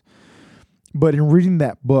podcast. But in reading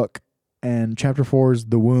that book, and chapter 4 is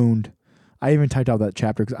The Wound, I even typed out that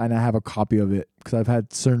chapter and I have a copy of it because I've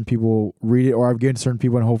had certain people read it, or I've given certain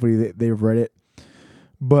people and hopefully they've read it.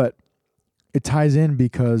 But it ties in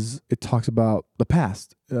because it talks about the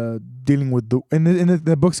past, dealing with in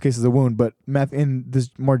the book's case is The Wound, but in this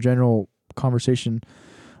more general conversation,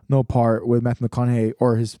 no part with Matthew McConaughey,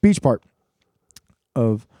 or his speech part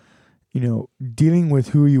of, dealing with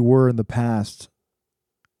who you were in the past,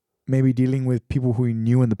 maybe dealing with people who you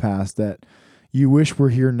knew in the past that you wish were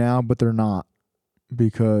here now, but they're not,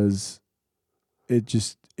 because it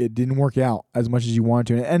didn't work out as much as you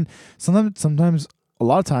wanted to. And sometimes, a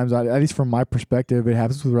lot of times, at least from my perspective, it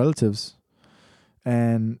happens with relatives.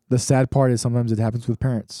 And the sad part is sometimes it happens with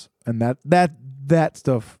parents. And that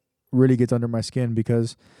stuff really gets under my skin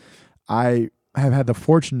because I have had the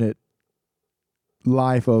fortunate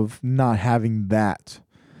life of not having that,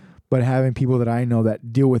 but having people that I know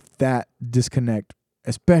that deal with that disconnect,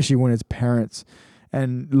 especially when it's parents,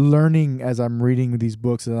 and learning as I'm reading these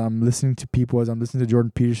books, as I'm listening to people, as I'm listening to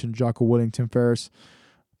Jordan Peterson, Jocko Willink, Tim Ferriss,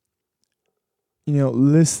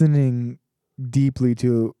 listening deeply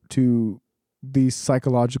to these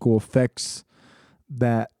psychological effects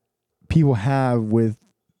that people have with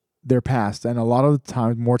their past. And a lot of the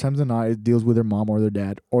times, more times than not, it deals with their mom or their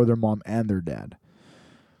dad, or their mom and their dad.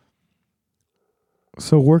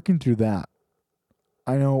 So working through that,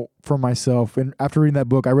 I know for myself, and after reading that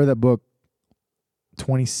book, I read that book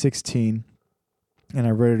 2016, and I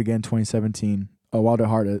read it again 2017, Wild at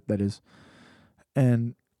Heart, that is.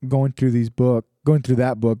 And going through these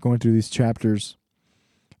chapters,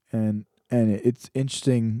 and it's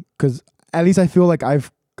interesting because at least I feel like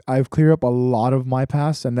I've cleared up a lot of my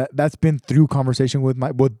past, and that's been through conversation with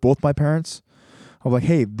both my parents of like,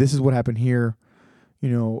 hey, this is what happened here,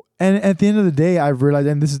 and at the end of the day, I've realized,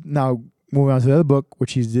 and this is now moving on to the other book,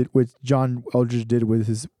 which John Eldridge did with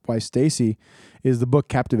his wife Stacy, is the book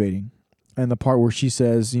Captivating, and the part where she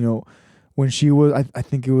says, when she was, I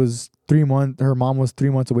think it was 3 months, her mom was 3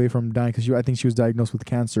 months away from dying because I think she was diagnosed with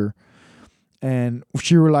cancer. And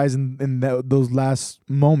she realized in those last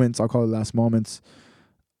moments, I'll call it last moments,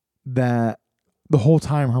 that the whole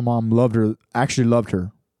time her mom actually loved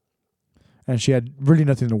her. And she had really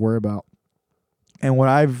nothing to worry about. And what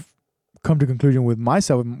I've come to conclusion with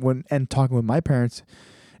myself and talking with my parents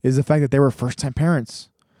is the fact that they were first-time parents.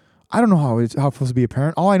 I don't know how it's supposed to be a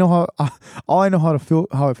parent. All I know how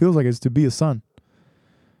it feels like is to be a son.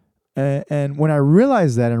 And when I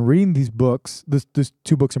realized that, and reading these books, this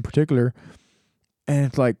 2 books in particular, and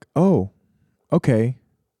it's like, oh, okay,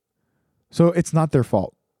 so it's not their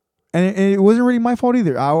fault, and it wasn't really my fault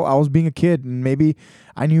either. I was being a kid, and maybe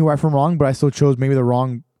I knew right from wrong, but I still chose maybe the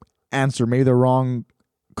wrong answer, maybe the wrong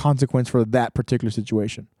consequence for that particular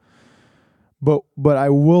situation. But I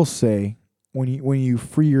will say, when you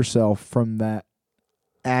free yourself from that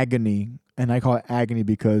agony, and I call it agony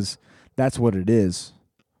because that's what it is,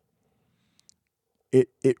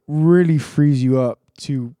 it really frees you up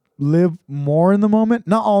to live more in the moment,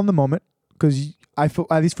 not all in the moment, because I feel,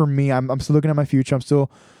 at least for me, I'm still looking at my future. I'm still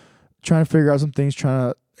trying to figure out some things.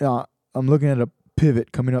 I'm looking at a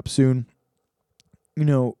pivot coming up soon.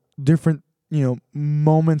 Different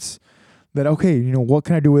moments that, okay, what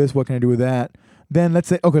can I do with this? What can I do with that? Then let's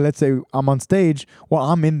say I'm on stage. Well,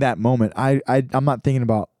 I'm in that moment. I'm not thinking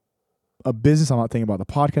about a business. I'm not thinking about the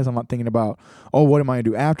podcast. I'm not thinking about, oh, what am I gonna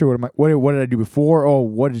do after? What did I do before? Oh,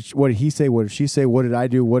 what did he say? What did she say? What did I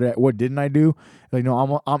do? What didn't I do? Like,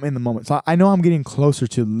 no, I'm in the moment. So I know I'm getting closer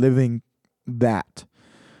to living that,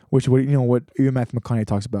 which what even Matthew McConaughey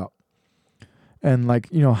talks about. And like,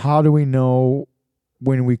 how do we know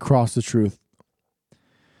when we cross the truth?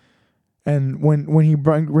 And when he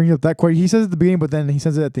brings up that quote, he says at the beginning, but then he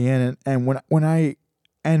says it at the end. And when I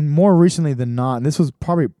and more recently than not, and this was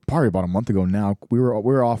probably about a month ago now, we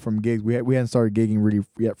were off from gigs. We hadn't started gigging really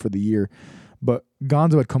yet for the year, but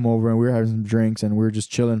Gonzo had come over and we were having some drinks and we were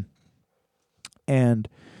just chilling. And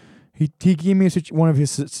he gave me one of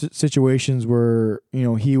his situations where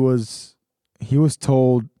he was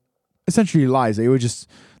told essentially lies. They were just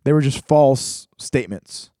false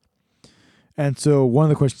statements. And so one of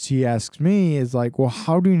the questions he asks me is like, well,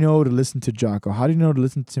 how do you know to listen to Jocko? How do you know to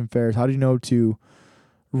listen to Tim Ferriss? How do you know to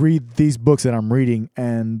read these books that I'm reading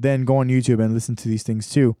and then go on YouTube and listen to these things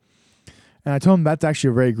too? And I told him that's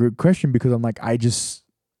actually a very good question, because I'm like, I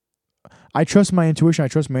trust my intuition, I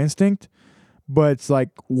trust my instinct, but it's like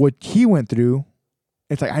what he went through,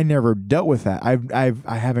 it's like I never dealt with that. I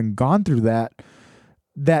haven't gone through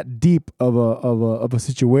that deep of a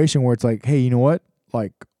situation where it's like, hey, you know what?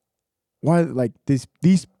 Like, why, like these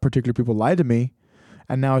particular people lied to me,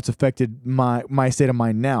 and now it's affected my state of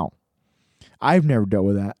mind now. I've never dealt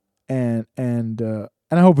with that, and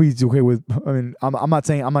I hope he's okay with. I mean, I'm not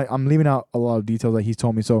saying I'm leaving out a lot of details that he's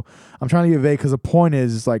told me, so I'm trying to be vague, because the point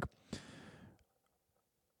is like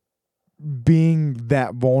being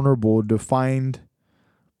that vulnerable to find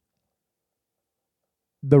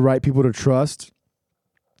the right people to trust.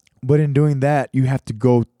 But in doing that, you have to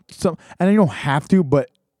go some, and you don't have to,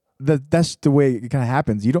 but that's the way it kind of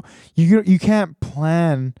happens. You can't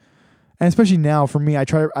plan, and especially now for me, I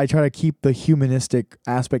try to keep the humanistic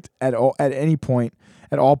aspect at all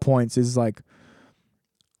points. Is like,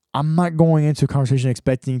 I'm not going into a conversation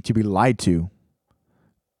expecting to be lied to.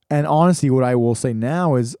 And honestly, what I will say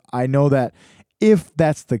now is I know that if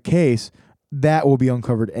that's the case, that will be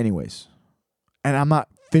uncovered anyways. And I'm not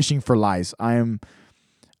fishing for lies. I am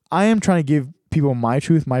trying to give people my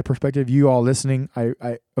truth, my perspective. You all listening,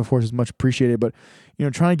 I of course is much appreciated, but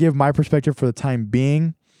trying to give my perspective for the time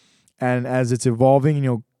being, and as it's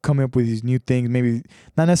evolving, coming up with these new things, maybe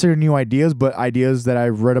not necessarily new ideas, but ideas that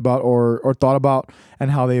I've read about or thought about,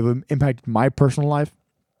 and how they've impacted my personal life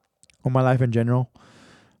or my life in general.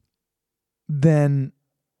 Then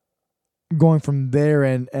going from there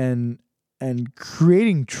and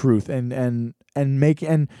creating truth and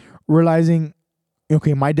realizing,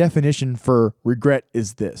 okay, my definition for regret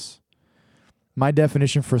is this. My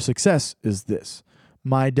definition for success is this.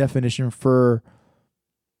 My definition for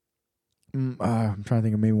I'm trying to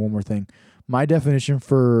think of maybe one more thing. My definition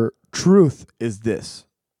for truth is this.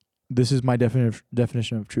 This is my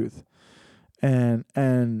definition of truth. And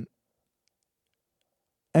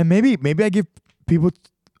maybe I give people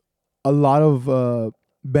a lot of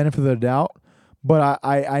benefit of the doubt, but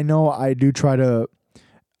I know I do try to.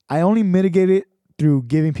 I only mitigate it through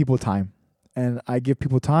giving people time, and I give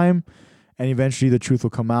people time, and eventually the truth will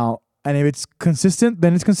come out. And if it's consistent,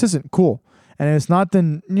 then it's consistent. Cool. And if it's not,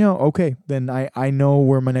 then okay. Then I know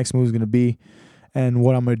where my next move is going to be, and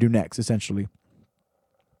what I'm going to do next, essentially.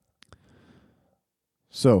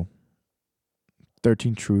 So,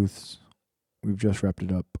 13 truths. We've just wrapped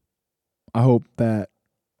it up. I hope that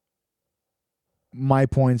my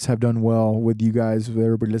points have done well with you guys, with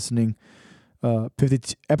everybody listening.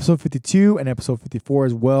 Episode 52 and episode 54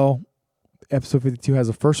 as well. Episode 52 has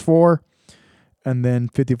the first 4, and then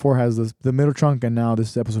 54 has the middle chunk, and now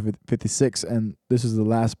this is episode 56, and this is the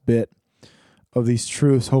last bit of these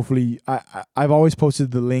truths. Hopefully, I've always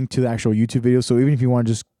posted the link to the actual YouTube video, so even if you want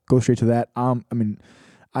to just go straight to that,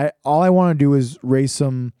 all I want to do is raise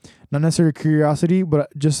some, not necessarily curiosity,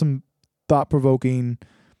 but just some thought-provoking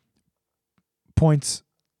points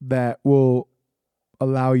that will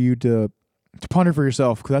allow you to ponder for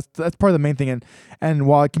yourself, because that's part of the main thing. And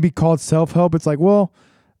while it can be called self-help, it's like, well,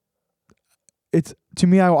 it's, to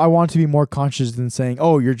me, I want to be more conscious than saying,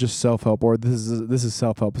 oh, you're just self-help, or this is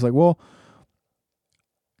self-help. It's like, well,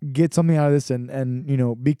 get something out of this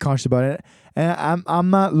and be conscious about it. And I'm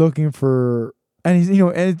not looking for, and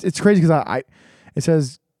it's crazy because it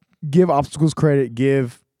says give obstacles credit,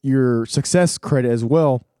 give your success credit as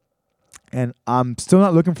well. And I'm still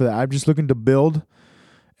not looking for that. I'm just looking to build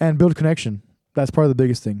connection. That's part of the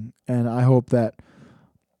biggest thing. And I hope that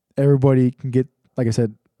everybody can get, like I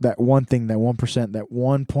said, that one thing, that 1%, that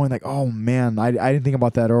one point, like, oh man, I didn't think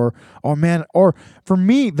about that. Or for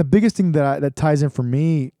me, the biggest thing that ties in for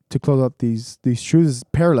me to close out these truths is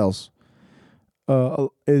parallels.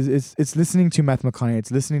 It's listening to Matthew McConaughey,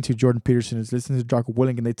 it's listening to Jordan Peterson, it's listening to Jocko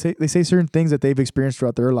Willink, and they say certain things that they've experienced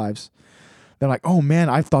throughout their lives. They're like, oh man,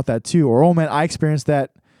 I've thought that too, or oh man, I experienced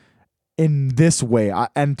that in this way.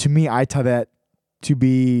 And to me, I tie that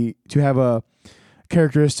to have a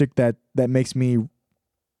characteristic that makes me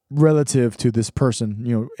relative to this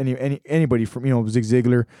person. Anybody from Zig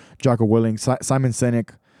Ziglar, Jocko Willink, Simon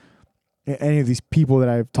Sinek, any of these people that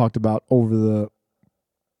I've talked about over the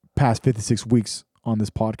past 56 weeks on this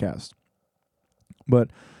podcast.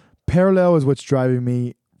 But parallel is what's driving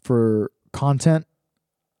me for content.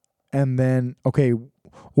 And then, okay,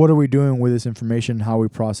 what are we doing with this information? How are we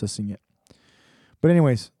processing it? But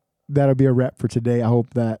anyways, that'll be a wrap for today. I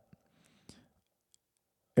hope that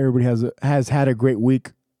everybody has had a great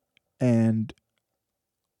week, and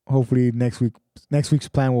hopefully next week's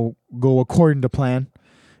plan will go according to plan.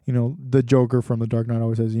 You know, the Joker from The Dark Knight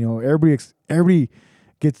always says, you know, everybody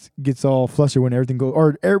gets all flustered when everything goes,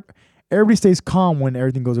 or everybody stays calm when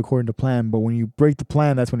everything goes according to plan. But when you break the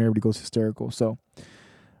plan, that's when everybody goes hysterical. So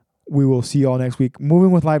we will see you all next week.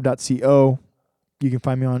 Movingwithlive.co. You can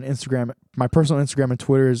find me on Instagram. My personal Instagram and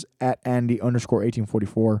Twitter is at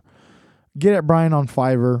Andy_1844. Get at Brian on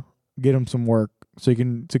Fiverr. Get him some work so he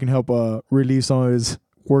can help relieve some of his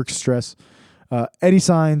work stress. Eddie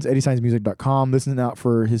Signs, EddieSignsMusic.com. Listening out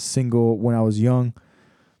for his single When I Was Young.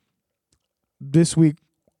 This week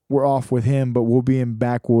we're off with him, but we'll be in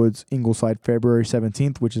Backwoods, Ingleside, February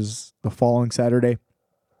 17th, which is the following Saturday.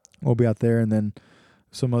 We'll be out there, and then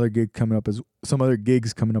some other gigs coming up as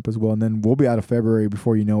well, and then we'll be out of February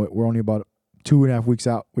before you know it. We're only about 2.5 weeks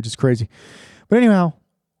out, which is crazy. But anyhow,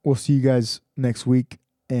 we'll see you guys next week,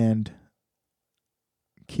 and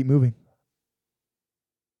keep moving.